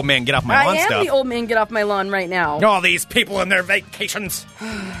doing the old man get off my lawn stuff. I am the old man get off my lawn right now. All these people and their vacations.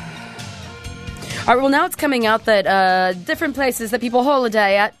 All right, well, now it's coming out that different places that people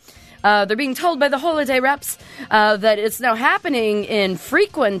holiday at, they're being told by the holiday reps that it's now happening in very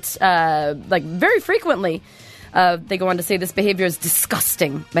frequently. They go on to say this behavior is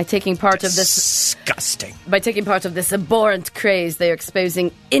disgusting. By taking part of this abhorrent craze, they are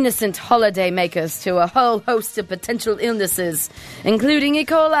exposing innocent holiday makers to a whole host of potential illnesses, including E.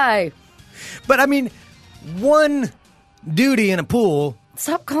 coli. But I mean, one duty in a pool.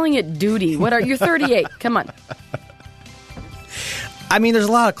 Stop calling it duty. You're 38. Come on. I mean, there's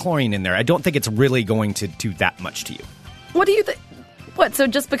a lot of chlorine in there. I don't think it's really going to do that much to you. What do you think? What, so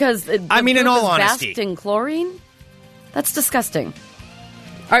just because in all honesty, bathed in chlorine? That's disgusting.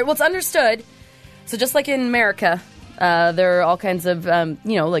 All right, well, it's understood. So just like in America, there are all kinds of,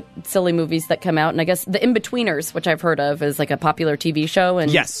 like silly movies that come out. And I guess The In-Betweeners, which I've heard of, is like a popular TV show in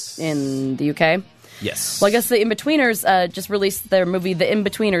the UK. Yes. Well, I guess The In-Betweeners just released their movie, The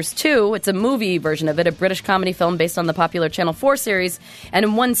In-Betweeners 2. It's a movie version of it, a British comedy film based on the popular Channel 4 series. And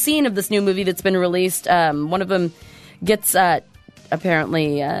in one scene of this new movie that's been released, one of them gets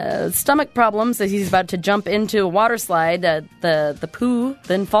apparently stomach problems as he's about to jump into a water slide. The poo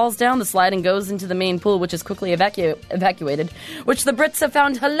then falls down the slide and goes into the main pool, which is quickly evacuated, which the Brits have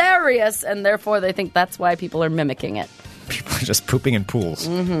found hilarious, and therefore they think that's why people are mimicking it. People are just pooping in pools.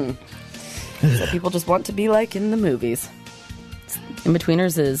 Mm-hmm. So people just want to be like in the movies.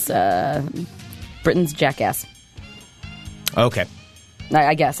 In-Betweeners is Britain's Jackass. Okay.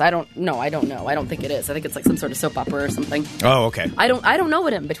 I guess. I don't know. I don't think it is. I think it's like some sort of soap opera or something. Oh, okay. I don't know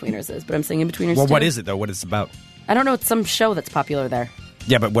what In-Betweeners is, but I'm saying In-Betweeners Well, too. what is it, though? What is it about? I don't know. It's some show that's popular there.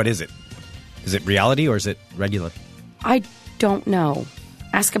 Yeah, but what is it? Is it reality or is it regular? I don't know.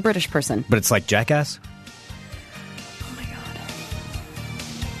 Ask a British person. But it's like Jackass? Oh, my God.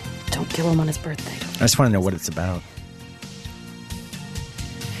 Don't kill him on his birthday. I just want to know what it's about.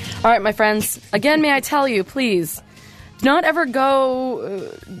 All right, my friends. Again, may I tell you, please, do not ever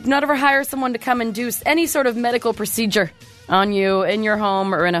hire someone to come and do any sort of medical procedure on you in your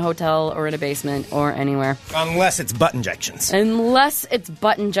home or in a hotel or in a basement or anywhere. Unless it's butt injections. Unless it's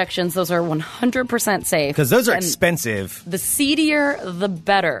butt injections. Those are 100% safe. Because those are And expensive. the seedier, the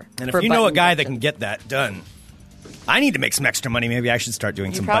better. And for if you know a butt guy that injections. can get that done, I need to make some extra money. Maybe I should start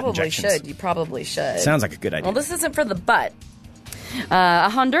doing some butt injections. You probably should. Sounds like a good idea. Well, this isn't for the butt. A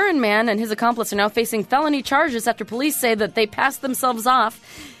Honduran man and his accomplice are now facing felony charges after police say that they passed themselves off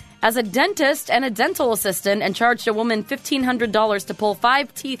as a dentist and a dental assistant and charged a woman $1,500 to pull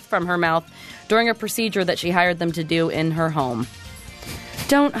 5 teeth from her mouth during a procedure that she hired them to do in her home.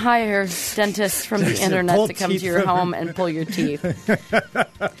 Don't hire dentists from the internet to come to your home and pull your teeth.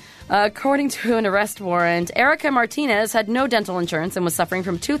 According to an arrest warrant, Erica Martinez had no dental insurance and was suffering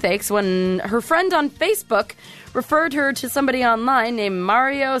from toothaches when her friend on Facebook referred her to somebody online named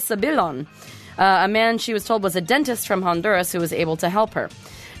Mario Sabilon, a man she was told was a dentist from Honduras who was able to help her.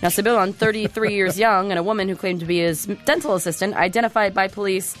 Now, Sabilon, 33 years young, and a woman who claimed to be his dental assistant, identified by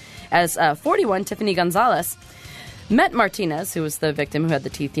police as 41 Tiffany Gonzalez, met Martinez, who was the victim who had the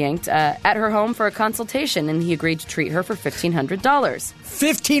teeth yanked, at her home for a consultation, and he agreed to treat her for $1,500.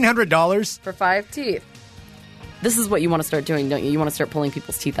 $1,500? For 5 teeth. This is what you want to start doing, don't you? You want to start pulling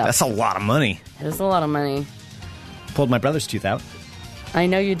people's teeth out. That's a lot of money. It is a lot of money. Pulled my brother's tooth out. I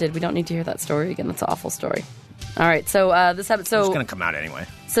know you did. We don't need to hear that story again. That's an awful story. All right, so this happened. So It's going to come out anyway.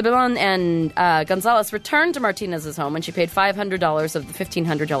 Sabilon and Gonzalez returned to Martinez's home, and she paid $500 of the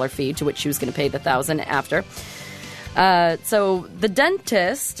 $1,500 fee, to which she was going to pay the $1,000 after. So the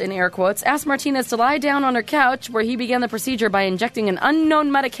dentist, in air quotes, asked Martinez to lie down on her couch, where he began the procedure by injecting an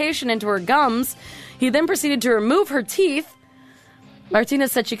unknown medication into her gums. He then proceeded to remove her teeth.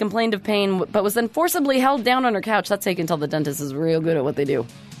 Martinez said she complained of pain, but was then forcibly held down on her couch. That's how you can tell the dentist is real good at what they do,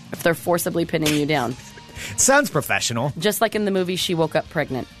 if they're forcibly pinning you down. Sounds professional. Just like in the movie She Woke Up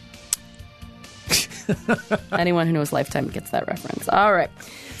Pregnant. Anyone who knows Lifetime gets that reference. All right.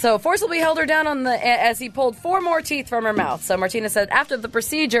 So forcibly held her down as he pulled 4 more teeth from her mouth. So Martinez said after the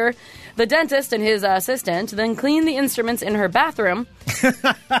procedure, the dentist and his assistant then cleaned the instruments in her bathroom.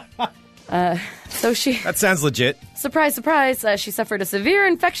 So she... That sounds legit. Surprise, surprise, she suffered a severe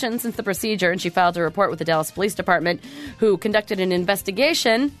infection since the procedure, and she filed a report with the Dallas Police Department, who conducted an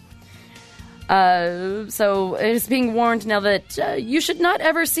investigation. So it is being warned now that you should not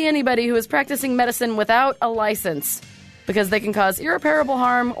ever see anybody who is practicing medicine without a license, because they can cause irreparable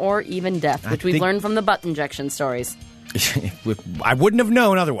harm or even death, which we've learned from the butt injection stories. I wouldn't have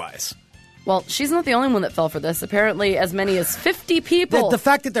known otherwise. Well, she's not the only one that fell for this. Apparently, as many as 50 people. The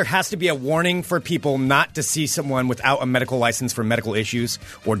fact that there has to be a warning for people not to see someone without a medical license for medical issues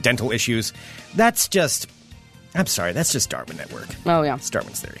or dental issues, that's just... I'm sorry, that's just Darwin at work. Oh, yeah. It's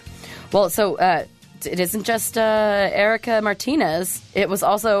Darwin's theory. Well, so it isn't just Erica Martinez. It was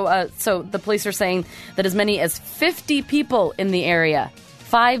also, so the police are saying that as many as 50 people in the area.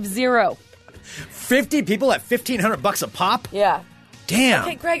 50. 50 people at $1,500 a pop? Yeah. Damn.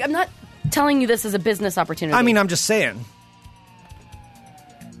 Okay, Greg, I'm not telling you this as a business opportunity. I mean, I'm just saying.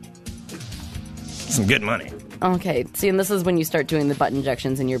 Some good money. Okay, see, and this is when you start doing the butt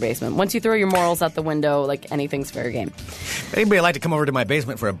injections in your basement. Once you throw your morals out the window, like, anything's fair game. Anybody like to come over to my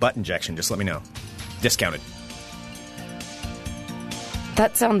basement for a butt injection, just let me know. Discounted.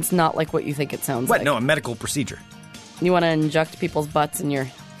 That sounds not like what you think it sounds like. What? No, a medical procedure. You want to inject people's butts in your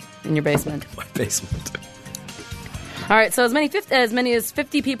basement. My basement. All right, so as many as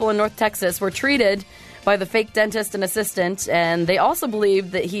 50 people in North Texas were treated by the fake dentist and assistant, and they also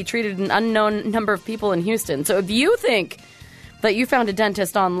believe that he treated an unknown number of people in Houston. So if you think that you found a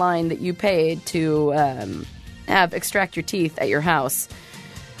dentist online that you paid to extract your teeth at your house,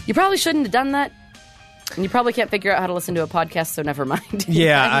 you probably shouldn't have done that. And you probably can't figure out how to listen to a podcast, so never mind.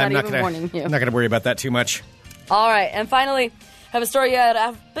 Yeah, I'm not going to warning you. I'm not going to worry about that too much. All right, and finally, have a story out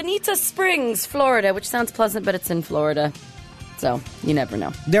of Bonita Springs, Florida, which sounds pleasant, but it's in Florida. So, you never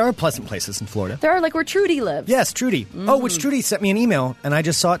know. There are pleasant places in Florida. There are, like where Trudy lives. Yes, Trudy. Oh, which Trudy sent me an email, and I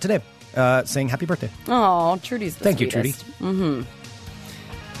just saw it today, saying happy birthday. Oh, Trudy's the Thank sweetest. you, Trudy.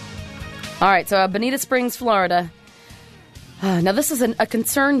 All right, so Bonita Springs, Florida. Now, this is a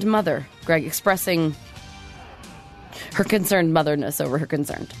concerned mother, Greg, expressing her concerned motherness over her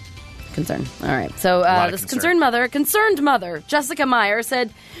concern. All right. So this concerned mother, Jessica Meyer,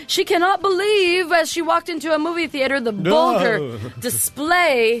 said she cannot believe as she walked into a movie theater the vulgar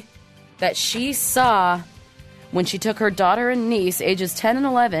display that she saw when she took her daughter and niece, ages 10 and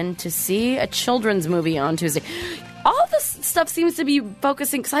 11, to see a children's movie on Tuesday. All this stuff seems to be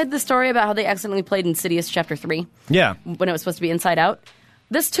focusing, because I had the story about how they accidentally played Insidious Chapter 3. Yeah. When it was supposed to be Inside Out.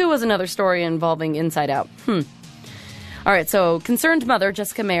 This, too, was another story involving Inside Out. All right, so concerned mother,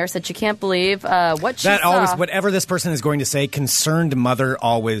 Jessica Meyer, said she can't believe what she saw. Always, whatever this person is going to say, concerned mother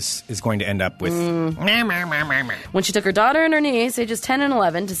always is going to end up with... When she took her daughter and her niece, ages 10 and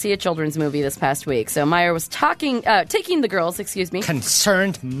 11, to see a children's movie this past week. So Meyer was taking the girls,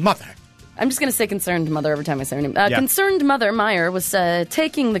 Concerned mother. I'm just going to say concerned mother every time I say her name. Concerned mother, Meyer, was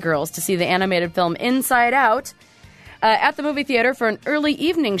taking the girls to see the animated film Inside Out at the movie theater for an early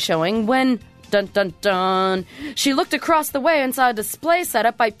evening showing when... Dun, dun, dun. She looked across the way and saw a display set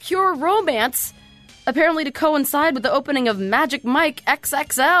up by Pure Romance, apparently to coincide with the opening of Magic Mike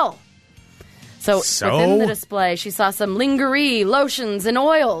XXL. So within the display, she saw some lingerie, lotions, and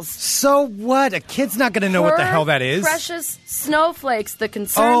oils. So what? A kid's not going to know what the hell that is. Precious snowflakes. The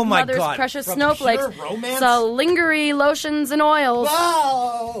concerned mother's God. precious From snowflakes. Pure Romance? Saw lingerie, lotions, and oils.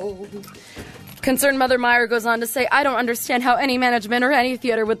 Wow. Concerned mother Meyer goes on to say, I don't understand how any management or any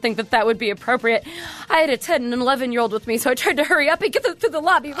theater would think that would be appropriate. I had a 10 and 11-year-old with me, so I tried to hurry up and get them to the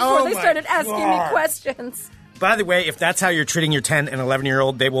lobby before they started asking me questions. By the way, if that's how you're treating your 10 and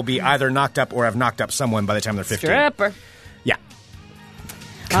 11-year-old, they will be either knocked up or have knocked up someone by the time they're 15. Stripper. Yeah.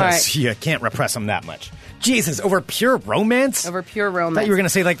 All right. Because you can't repress them that much. Jesus, over Pure Romance? Over Pure Romance. I thought you were going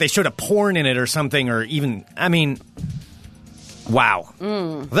to say like they showed a porn in it or something, or even, I mean... Wow.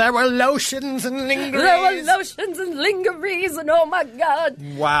 There were lotions and lingeries. And oh my God.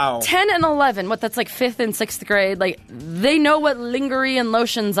 Wow. 10 and 11, that's like 5th and 6th grade, like, they know what lingerie and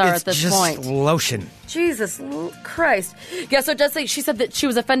lotions are at this point. It's just lotion. Jesus Christ. Yeah, so she said that she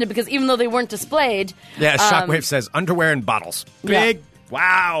was offended because even though they weren't displayed... Yeah, Shockwave says underwear and bottles. Big. Yeah.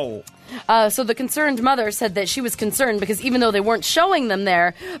 Wow. So the concerned mother said that she was concerned because even though they weren't showing them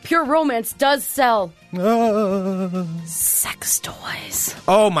there, Pure Romance does sell sex toys.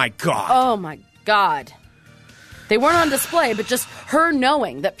 Oh, my God. Oh, my God. They weren't on display, but just her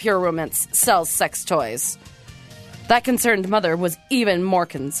knowing that Pure Romance sells sex toys. That concerned mother was even more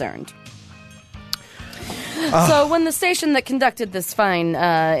concerned. So when the station that conducted this fine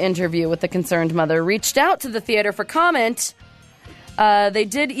interview with the concerned mother reached out to the theater for comment... they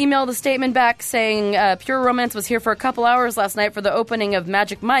did email the statement back saying Pure Romance was here for a couple hours last night for the opening of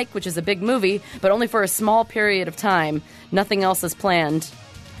Magic Mike, which is a big movie, but only for a small period of time. Nothing else is planned.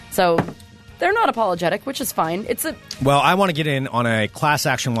 So they're not apologetic, which is fine. Well, I want to get in on a class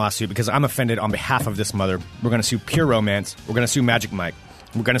action lawsuit because I'm offended on behalf of this mother. We're going to sue Pure Romance. We're going to sue Magic Mike.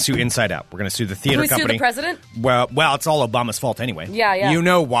 We're going to sue Inside Out. We're going to sue the theater company. Can we sue the president? Well, it's all Obama's fault anyway. Yeah. You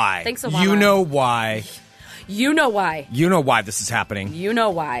know why. Thanks, Obama. You know why. You know why. You know why this is happening. You know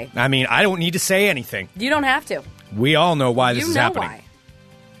why. I mean, I don't need to say anything. You don't have to. We all know why this is happening. Why.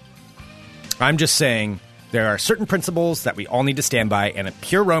 I'm just saying there are certain principles that we all need to stand by, and in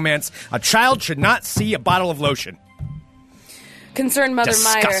Pure Romance, a child should not see a bottle of lotion. Concerned Mother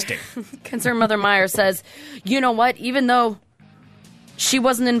Disgusting. Meyer. Concerned Mother Meyer says, you know what? Even though she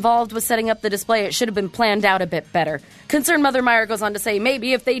wasn't involved with setting up the display, it should have been planned out a bit better. Concerned Mother Meyer goes on to say,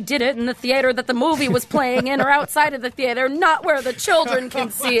 maybe if they did it in the theater that the movie was playing in or outside of the theater, not where the children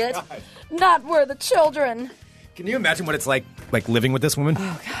can see it. Not where the children... Can you imagine what it's like living with this woman?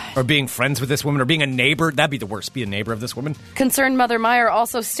 Oh, God. Or being friends with this woman? Or being a neighbor? That'd be the worst, be a neighbor of this woman. Concerned Mother Meyer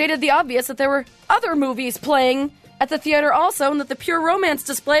also stated the obvious that there were other movies playing at the theater also, and that the Pure Romance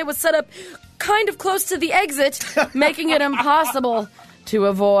display was set up kind of close to the exit, making it impossible to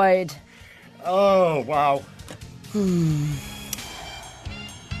avoid. Oh, wow.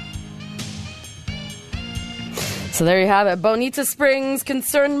 So there you have it. Bonita Springs,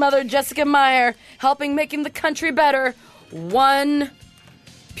 concerned mother Jessica Meyer, helping making the country better, one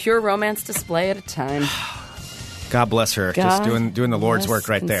Pure Romance display at a time. God bless her. Just doing the Lord's work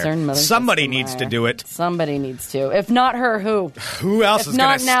right there. Somebody needs to do it. Somebody needs to. If not her, who? Who else is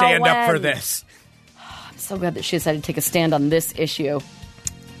going to stand up for this? I'm so glad that she decided to take a stand on this issue.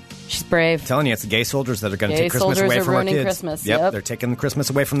 She's brave. I'm telling you, it's the gay soldiers that are going to Gay take Christmas soldiers away are from our ruining kids. Christmas, Yep, yep. they're taking Christmas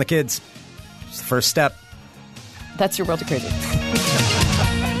away from the kids. It's the first step. That's your world to crazy.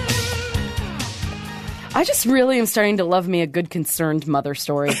 I just really am starting to love me a good concerned mother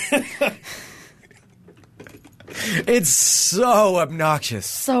story. It's so obnoxious.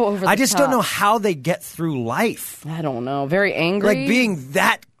 So over the I just top. don't know how they get through life. I don't know. Very angry. Like being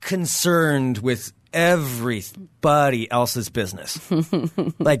that concerned with everybody else's business.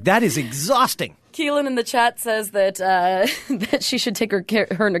 Like, that is exhausting. Keelan in the chat says that that she should take her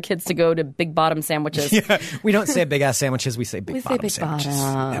and her kids to go to Big Bottom sandwiches. Yeah, we don't say big ass sandwiches. We say big We say bottom Big sandwiches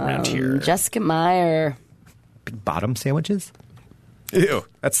Bottom. around here. Jessica Meyer. Big bottom sandwiches? Ew,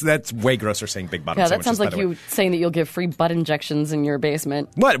 that's way grosser saying big bottom Yeah, sandwiches. that sounds by like the way. you saying that you'll give free butt injections in your basement.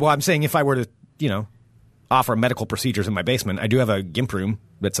 What? Well, I'm saying if I were to, offer medical procedures in my basement, I do have a GIMP room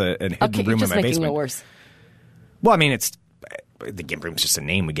that's an hidden Okay, you're room in just my making basement. it worse. Well, I mean, the GIMP room's just a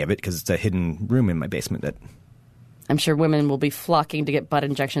name we give it because it's a hidden room in my basement that. I'm sure women will be flocking to get butt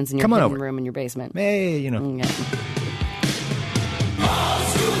injections in your Come on hidden over. room in your basement. Hey, Okay.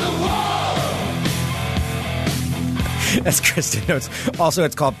 As Kristen notes, also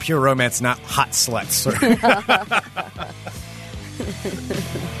it's called Pure Romance, not Hot Sluts.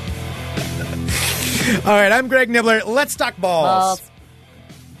 All right, I'm Greg Nibbler. Let's talk balls.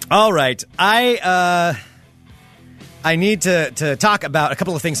 All right, I need to talk about a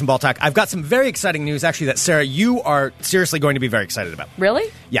couple of things in ball talk. I've got some very exciting news, actually, that Sarah, you are seriously going to be very excited about.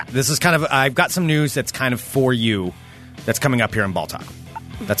 Really? Yeah, this is I've got some news that's kind of for you that's coming up here in ball talk.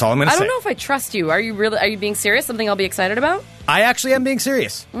 That's all I'm going to say. I don't know if I trust you. Are you being serious? Something I'll be excited about? I actually am being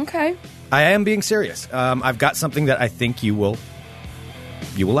serious. Okay. I am being serious. I've got something that I think you will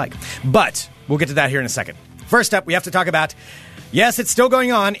like. But we'll get to that here in a second. First up, we have to talk about, yes, it's still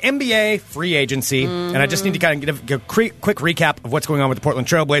going on, NBA free agency. And I just need to kind of give a quick recap of what's going on with the Portland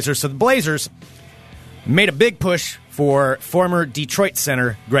Trail Blazers. So the Blazers made a big push for former Detroit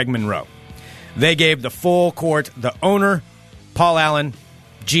center Greg Monroe. They gave the full court, the owner, Paul Allen,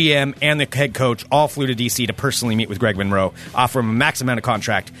 GM, and the head coach all flew to D.C. to personally meet with Greg Monroe, offer him a max amount of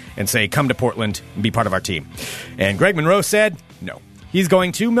contract, and say, come to Portland and be part of our team. And Greg Monroe said, no. He's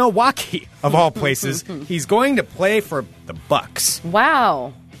going to Milwaukee, of all places. He's going to play for the Bucks.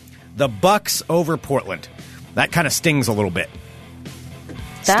 Wow. The Bucks over Portland. That kind of stings a little bit.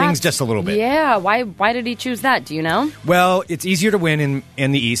 Stings just a little bit. Yeah. Why did he choose that? Do you know? Well, it's easier to win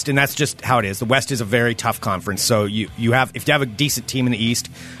in the East, and that's just how it is. The West is a very tough conference, so if you have a decent team in the East,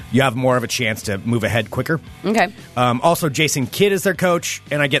 you have more of a chance to move ahead quicker. Okay. Also, Jason Kidd is their coach,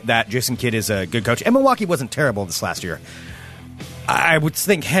 and I get that. Jason Kidd is a good coach, and Milwaukee wasn't terrible this last year. I would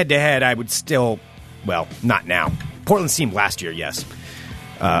think head-to-head, I would still, well, not now. Portland's team last year, yes.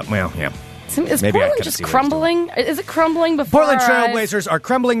 Yeah. Is Maybe I Portland could've just seen what he was crumbling? Is it crumbling before Portland our eyes? Trailblazers are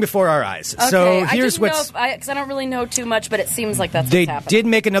crumbling before our eyes. Okay. So here's because I don't really know too much, but it seems like that's They what's happening. did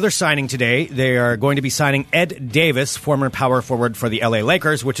make another signing today. They are going to be signing Ed Davis, former power forward for the LA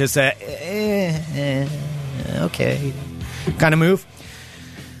Lakers, which is a okay kind of move.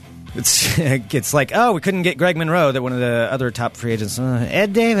 It's like, oh, we couldn't get Greg Monroe, that one of the other top free agents.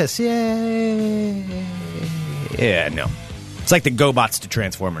 Ed Davis, yay. Yeah, no. It's like the GoBots to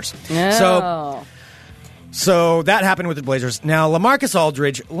Transformers. No. So that happened with the Blazers. Now, LaMarcus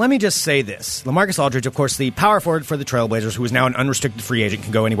Aldridge, let me just say this. LaMarcus Aldridge, of course, the power forward for the Trailblazers, who is now an unrestricted free agent,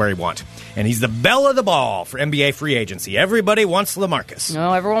 can go anywhere he wants. And he's the belle of the ball for NBA free agency. Everybody wants LaMarcus.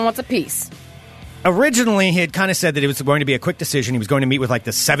 No, everyone wants a piece. Originally, he had kind of said that it was going to be a quick decision. He was going to meet with like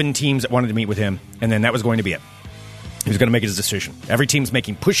the 7 teams that wanted to meet with him, and then that was going to be it. He was going to make his decision. Every team's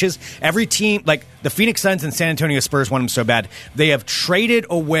making pushes. Every team, like the Phoenix Suns and San Antonio Spurs want him so bad, they have traded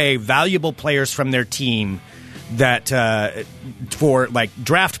away valuable players from their team that for like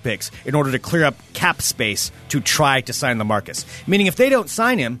draft picks in order to clear up cap space to try to sign LaMarcus. Meaning if they don't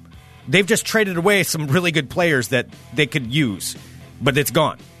sign him, they've just traded away some really good players that they could use, but it's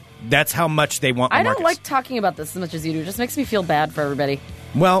gone. That's how much they want LaMarcus. I don't like talking about this as much as you do. It just makes me feel bad for everybody.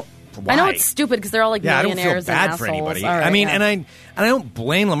 Well, why? I know it's stupid because they're all like I don't feel millionaires bad and for assholes. anybody. All right, I mean, yeah. and I don't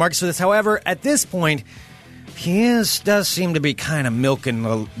blame LaMarcus for this. However, at this point, he does seem to be kind of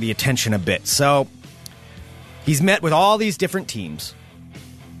milking the attention a bit. So he's met with all these different teams.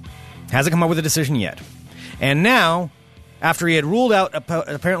 Hasn't come up with a decision yet. And now, after he had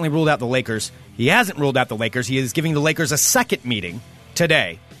apparently ruled out the Lakers, he hasn't ruled out the Lakers. He is giving the Lakers a second meeting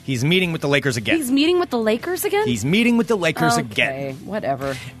today. He's meeting with the Lakers again. He's meeting with the Lakers again? He's meeting with the Lakers Okay, again.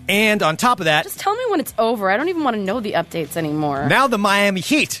 whatever. And on top of that, Just tell me when it's over. I don't even want to know the updates anymore. now the Miami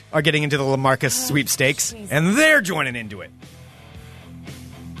Heat are getting into the LaMarcus sweepstakes, and they're joining into it.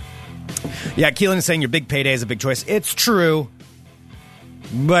 Yeah, Keelan is saying your big payday is a big choice. It's true.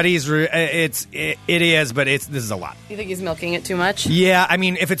 But it is, but this is a lot. You think he's milking it too much? Yeah, I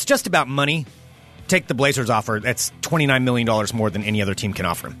mean, if it's just about money, take the Blazers offer. That's $29 million more than any other team can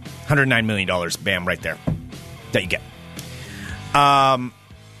offer him. $109 million, bam, right there, that you get.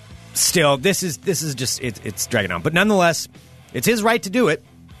 Still, this is just it's dragging on, but nonetheless, it's his right to do it,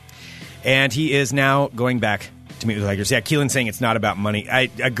 and he is now going back to meet with the Lakers. Yeah, Keelan's saying it's not about money. I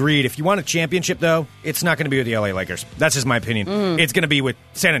agreed. If you want a championship, though, it's not going to be with the LA Lakers. That's just my opinion. It's going to be with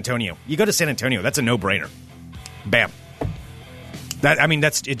San Antonio. You go to San Antonio, that's a no-brainer. Bam.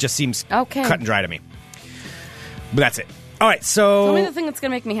 It just seems cut and dry to me. But that's it. All right, so... Tell me the thing that's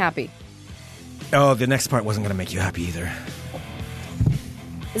going to make me happy. Oh, the next part wasn't going to make you happy either.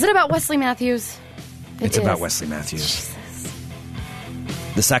 Is it about Wesley Matthews? It's about Wesley Matthews. Jesus.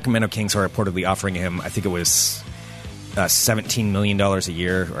 The Sacramento Kings are reportedly offering him, I think it was $17 million a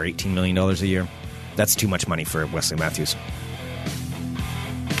year or $18 million a year. That's too much money for Wesley Matthews.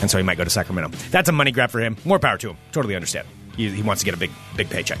 And so he might go to Sacramento. That's a money grab for him. More power to him. Totally understand. He wants to get a big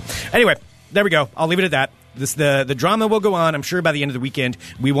paycheck. Anyway, there we go. I'll leave it at that. The drama will go on. I'm sure by the end of the weekend,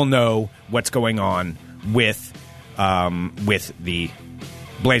 we will know what's going on with the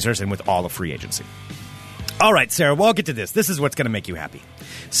Blazers and with all of free agency. All right, Sarah, well, I'll get to this. This is what's going to make you happy.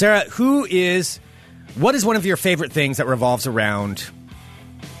 Sarah, what is one of your favorite things that revolves around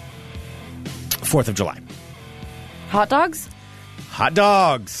 4th of July? Hot dogs? Hot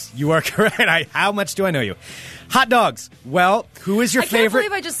dogs. You are correct. How much do I know you? Hot dogs. Well, who is your favorite? I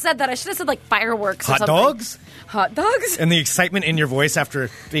can't believe I just said that. I should have said, like, fireworks or hot something. Dogs? Hot dogs? And the excitement in your voice after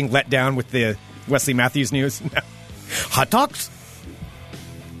being let down with the Wesley Matthews news. Hot dogs?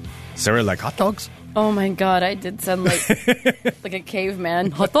 Sarah, like hot dogs? Oh, my God. I did sound like like a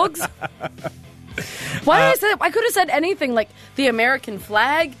caveman. Hot dogs? Why did I say that? I could have said anything, like the American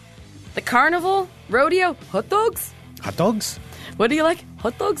flag, the carnival, rodeo, hot dogs. Hot dogs? What do you like?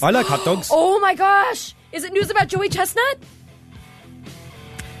 Hot dogs? I like hot dogs. Oh, my gosh. Is it news about Joey Chestnut?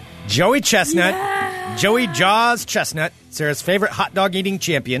 Joey Chestnut. Yeah. Joey Jaws Chestnut, Sarah's favorite hot dog eating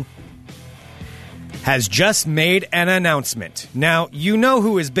champion, has just made an announcement. Now, you know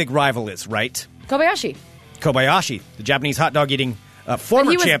who his big rival is, right? Kobayashi, the Japanese hot dog eating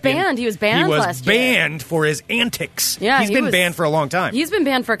former champion. He was banned last year. He was banned for his antics. Yeah, He's been banned for a long time. He's been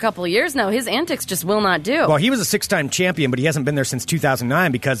banned for a couple of years now. His antics just will not do. Well, he was a 6-time champion, but he hasn't been there since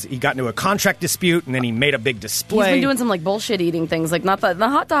 2009 because he got into a contract dispute and then he made a big display. He's been doing some like bullshit eating things, like not the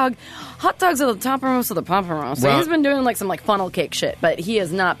hot dog. Hot dogs are the toppermost of the poppermost. So he's been doing like some like funnel cake shit, but he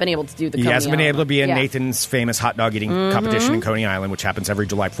has not been able to do the. He Coney hasn't been Island. able to be in Nathan's famous hot dog eating competition in Coney Island, which happens every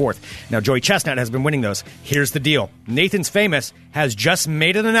July 4th. Now, Joey Chestnut has been winning those. Here's the deal: Nathan's Famous has just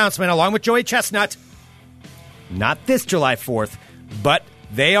made an announcement along with Joey Chestnut. Not this July 4th, but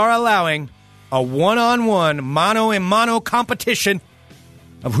they are allowing a one-on-one, mano-a-mano competition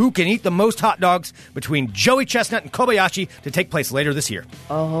of who can eat the most hot dogs between Joey Chestnut and Kobayashi to take place later this year.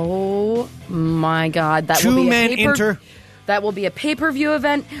 Oh my God! That Two will be men enter. That will be a pay-per-view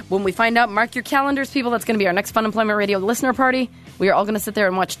event. When we find out, mark your calendars, people. That's going to be our next Fun Employment Radio listener party. We are all going to sit there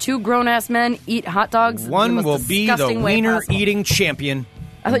and watch two grown-ass men eat hot dogs. One will be the wiener-eating champion.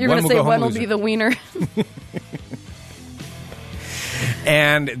 I thought you were going to say one will be the wiener.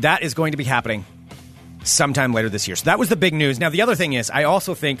 And that is going to be happening sometime later this year. So that was the big news. Now, the other thing is, I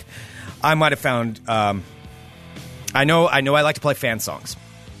also think I might have found... I know I like to play fan songs.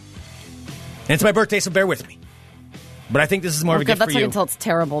 And it's my birthday, so bear with me. But I think this is more of a gift for you. That's how you can tell it's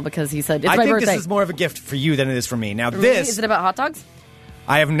terrible, because he said, it's my birthday. I think this is more of a gift for you than it is for me. Now, really? Is it about hot dogs?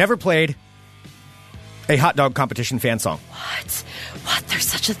 I have never played a hot dog competition fan song. What? There's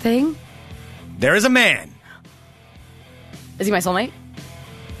such a thing? There is a man. Is he my soulmate?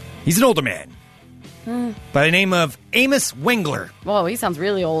 He's an older man. By the name of Amos Wengler. Whoa, he sounds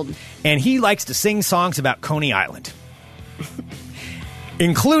really old. And he likes to sing songs about Coney Island.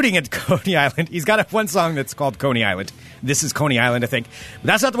 Including at Coney Island. He's got one song that's called Coney Island. This is Coney Island, I think. But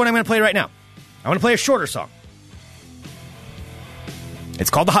that's not the one I'm going to play right now. I want to play a shorter song. It's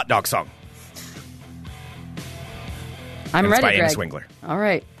called the Hot Dog Song. I'm ready, by Greg. Amos Wengler. All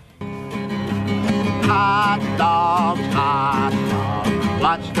right. Hot dogs,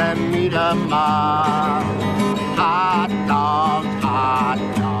 watch them eat 'em up. Hot dogs,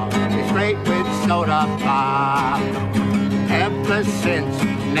 it's great with soda pop. Ever since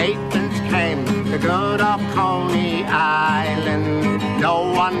Nathan's came to good old Coney Island,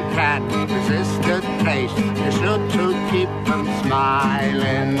 no one can resist the taste. You're sure to keep them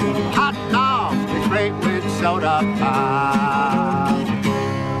smiling. Hot dogs, it's great with soda pop.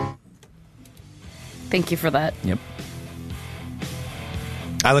 Thank you for that. Yep.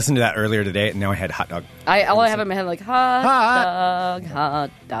 I listened to that earlier today, and now I had hot dog. All I have in my head, like, hot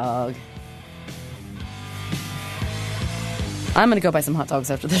dog. I'm going to go buy some hot dogs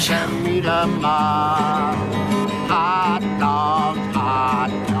after the show. Send me to Mars. Hot dog.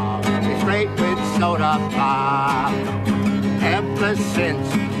 It's great with soda pop. Ever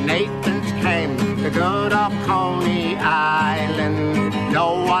since Nathan's came to good old Coney Island,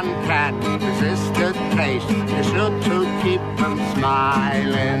 no one can resist the taste. It's sure to keep them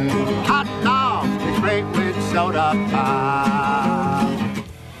smiling. Hot dog is great with soda pop.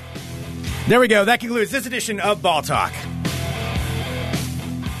 There we go. That concludes this edition of Ball Talk.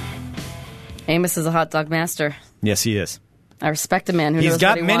 Amos is a hot dog master. Yes, he is. I respect a man who He's knows got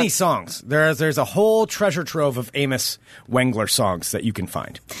what he many wants. songs. There's a whole treasure trove of Amos Wengler songs that you can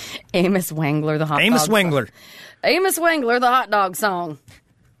find. Amos Wengler, the hot dog Amos song. Wengler. Amos Wengler, the hot dog song.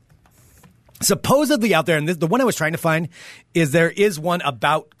 Supposedly out there, and the one I was trying to find is there is one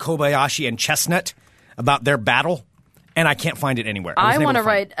about Kobayashi and Chestnut, about their battle, and I can't find it anywhere. I wasn't want to able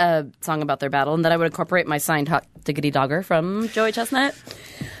find write a song about their battle, and then I would incorporate my signed hot diggity dogger from Joey Chestnut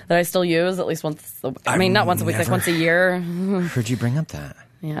that I still use at least once. Not once a week, like once a year. Heard you bring up that.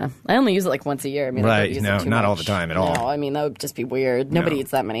 Yeah, I only use it like once a year. I mean, I Right, don't use no, it too not all much. the time at all. No, I mean that would just be weird. Nobody eats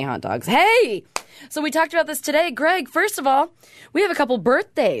that many hot dogs. Hey, so we talked about this today, Greg. First of all, we have a couple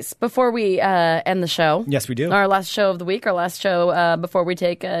birthdays before we end the show. Yes, we do. Our last show of the week, our last show before we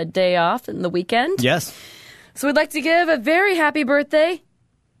take a day off in the weekend. Yes. So we'd like to give a very happy birthday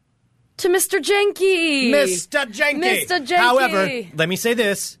to Mr. Jenke. Mr. Jenke. Mr. Jenke. However, let me say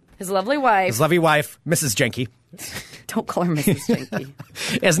this. His lovely wife. His lovely wife, Mrs. Jenke, Don't call her Mrs.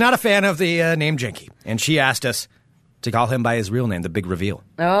 Jenke. is not a fan of the name Jenke, and she asked us to call him by his real name, the big reveal.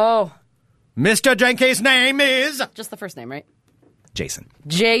 Oh, Mr. Jenke's name is just the first name, right? Jason.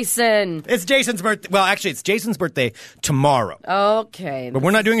 Jason. It's Jason's birthday. Well, actually, it's Jason's birthday tomorrow. Okay. But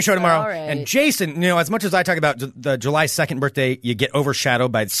we're not doing a show tomorrow. All right. And Jason, as much as I talk about the July 2nd birthday, you get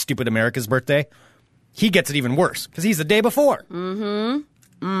overshadowed by stupid America's birthday, he gets it even worse because he's the day before. Mm-hmm.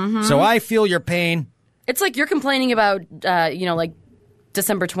 Mm-hmm. So I feel your pain. It's like you're complaining about, like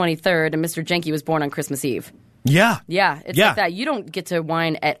December 23rd, and Mr. Jenke was born on Christmas Eve. Yeah. Yeah, it's like that. You don't get to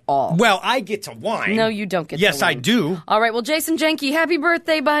whine at all. Well, I get to whine. No, you don't get to Yes, whine. I do. All right, well, Jason Jenke, happy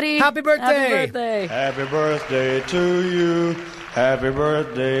birthday, buddy. Happy birthday. Happy birthday. Happy birthday to you. Happy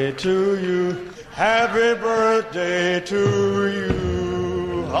birthday to you. Happy birthday to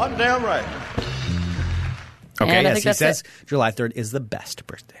you. Hot damn right. Okay, And I yes, think he that's says it. July 3rd is the best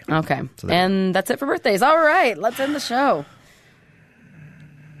birthday. Okay, So there- and that's it for birthdays. All right, let's end the show.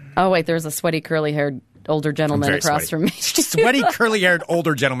 Oh, wait, there's a sweaty, curly-haired older gentleman Very across sweaty. from me. Sweaty, curly-haired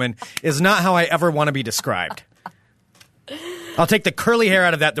older gentleman is not how I ever want to be described. I'll take the curly hair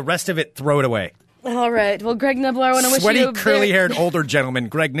out of that. The rest of it, throw it away. All right, well, Greg Nibbler, I want to wish Sweaty, you a curly-haired older gentleman,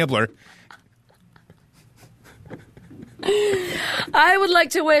 Greg Nibbler. I would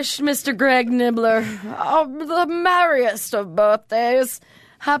like to wish Mr. Greg Nibbler the merriest of birthdays.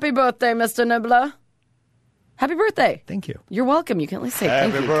 Happy birthday, Mr. Nibbler. Happy birthday. Thank you. You're welcome. You can at least say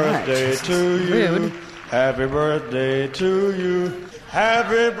thank Happy you. God, birthday Jesus. to you. Rude. Happy birthday to you.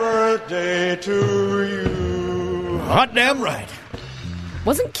 Happy birthday to you. Hot damn right.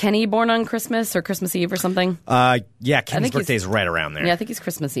 Wasn't Kenny born on Christmas or Christmas Eve or something? Yeah, Ken's think he's- birthday's right around there. Yeah, I think he's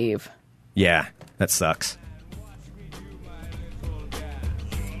Christmas Eve. Yeah, that sucks.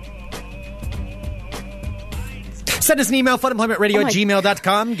 Send us an email,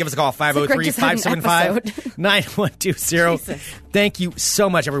 funemploymentradio@gmail.com. Give us a call, Greg just had an 503-575-9120. Jesus. Thank you so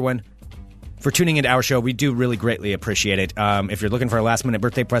much, everyone, for tuning into our show. We do really greatly appreciate it. If you're looking for a last-minute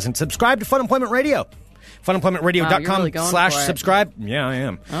birthday present, subscribe to Fun Employment Radio. FunEmploymentRadio.com Wow, you're really going for it. /subscribe. Yeah, I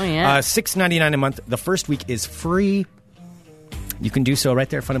am. Oh, yeah. $6.99 a month. The first week is free. You can do so right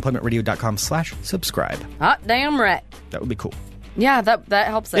there, funemploymentradio.com /subscribe. Hot damn right. That would be cool. Yeah, that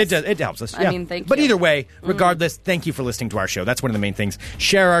helps us. It does. It helps us. I Yeah. mean, thank But you. either way, regardless, thank you for listening to our show. That's one of the main things.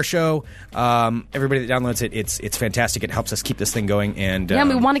 Share our show. Everybody that downloads it, it's fantastic. It helps us keep this thing going. And Yeah, and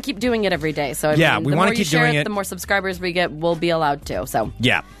we want to keep doing it every day. So Yeah, we the wanna more you keep share doing it. the more subscribers we get, we'll be allowed to. So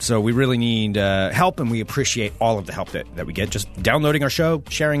yeah, so we really need help, and we appreciate all of the help that we get. Just downloading our show,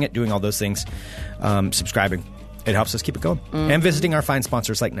 sharing it, doing all those things, subscribing. It helps us keep it going. And visiting our fine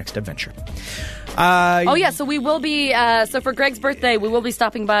sponsors like Next Adventure. oh yeah, so we will be. So for Greg's birthday, we will be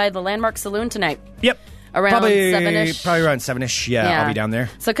stopping by the Landmark Saloon tonight. Yep. Around probably 7-ish. Probably around 7-ish. Yeah, I'll be down there.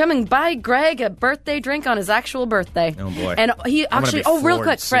 So come and buy Greg a birthday drink on his actual birthday. Oh, boy. And he I'm gonna actually, be real floored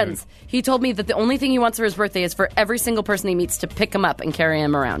quick, soon. friends, he told me that the only thing he wants for his birthday is for every single person he meets to pick him up and carry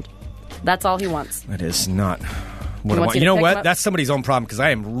him around. That's all he wants. That is not what I wants want. you You to know pick 'em what? up? That's somebody's own problem because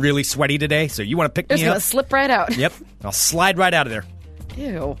I am really sweaty today. So you want to pick It's me going up? to slip right out. Yep. I'll slide right out of there.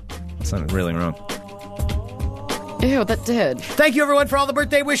 Ew. That sounded really wrong. Ew, that did. Thank you, everyone, for all the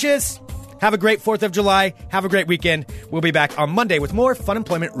birthday wishes. Have a great 4th of July. Have a great weekend. We'll be back on Monday with more Fun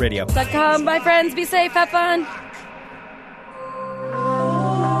Employment Radio. .com. Bye, friends. Be safe. Have fun.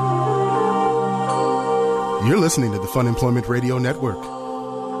 You're listening to the Fun Employment Radio Network.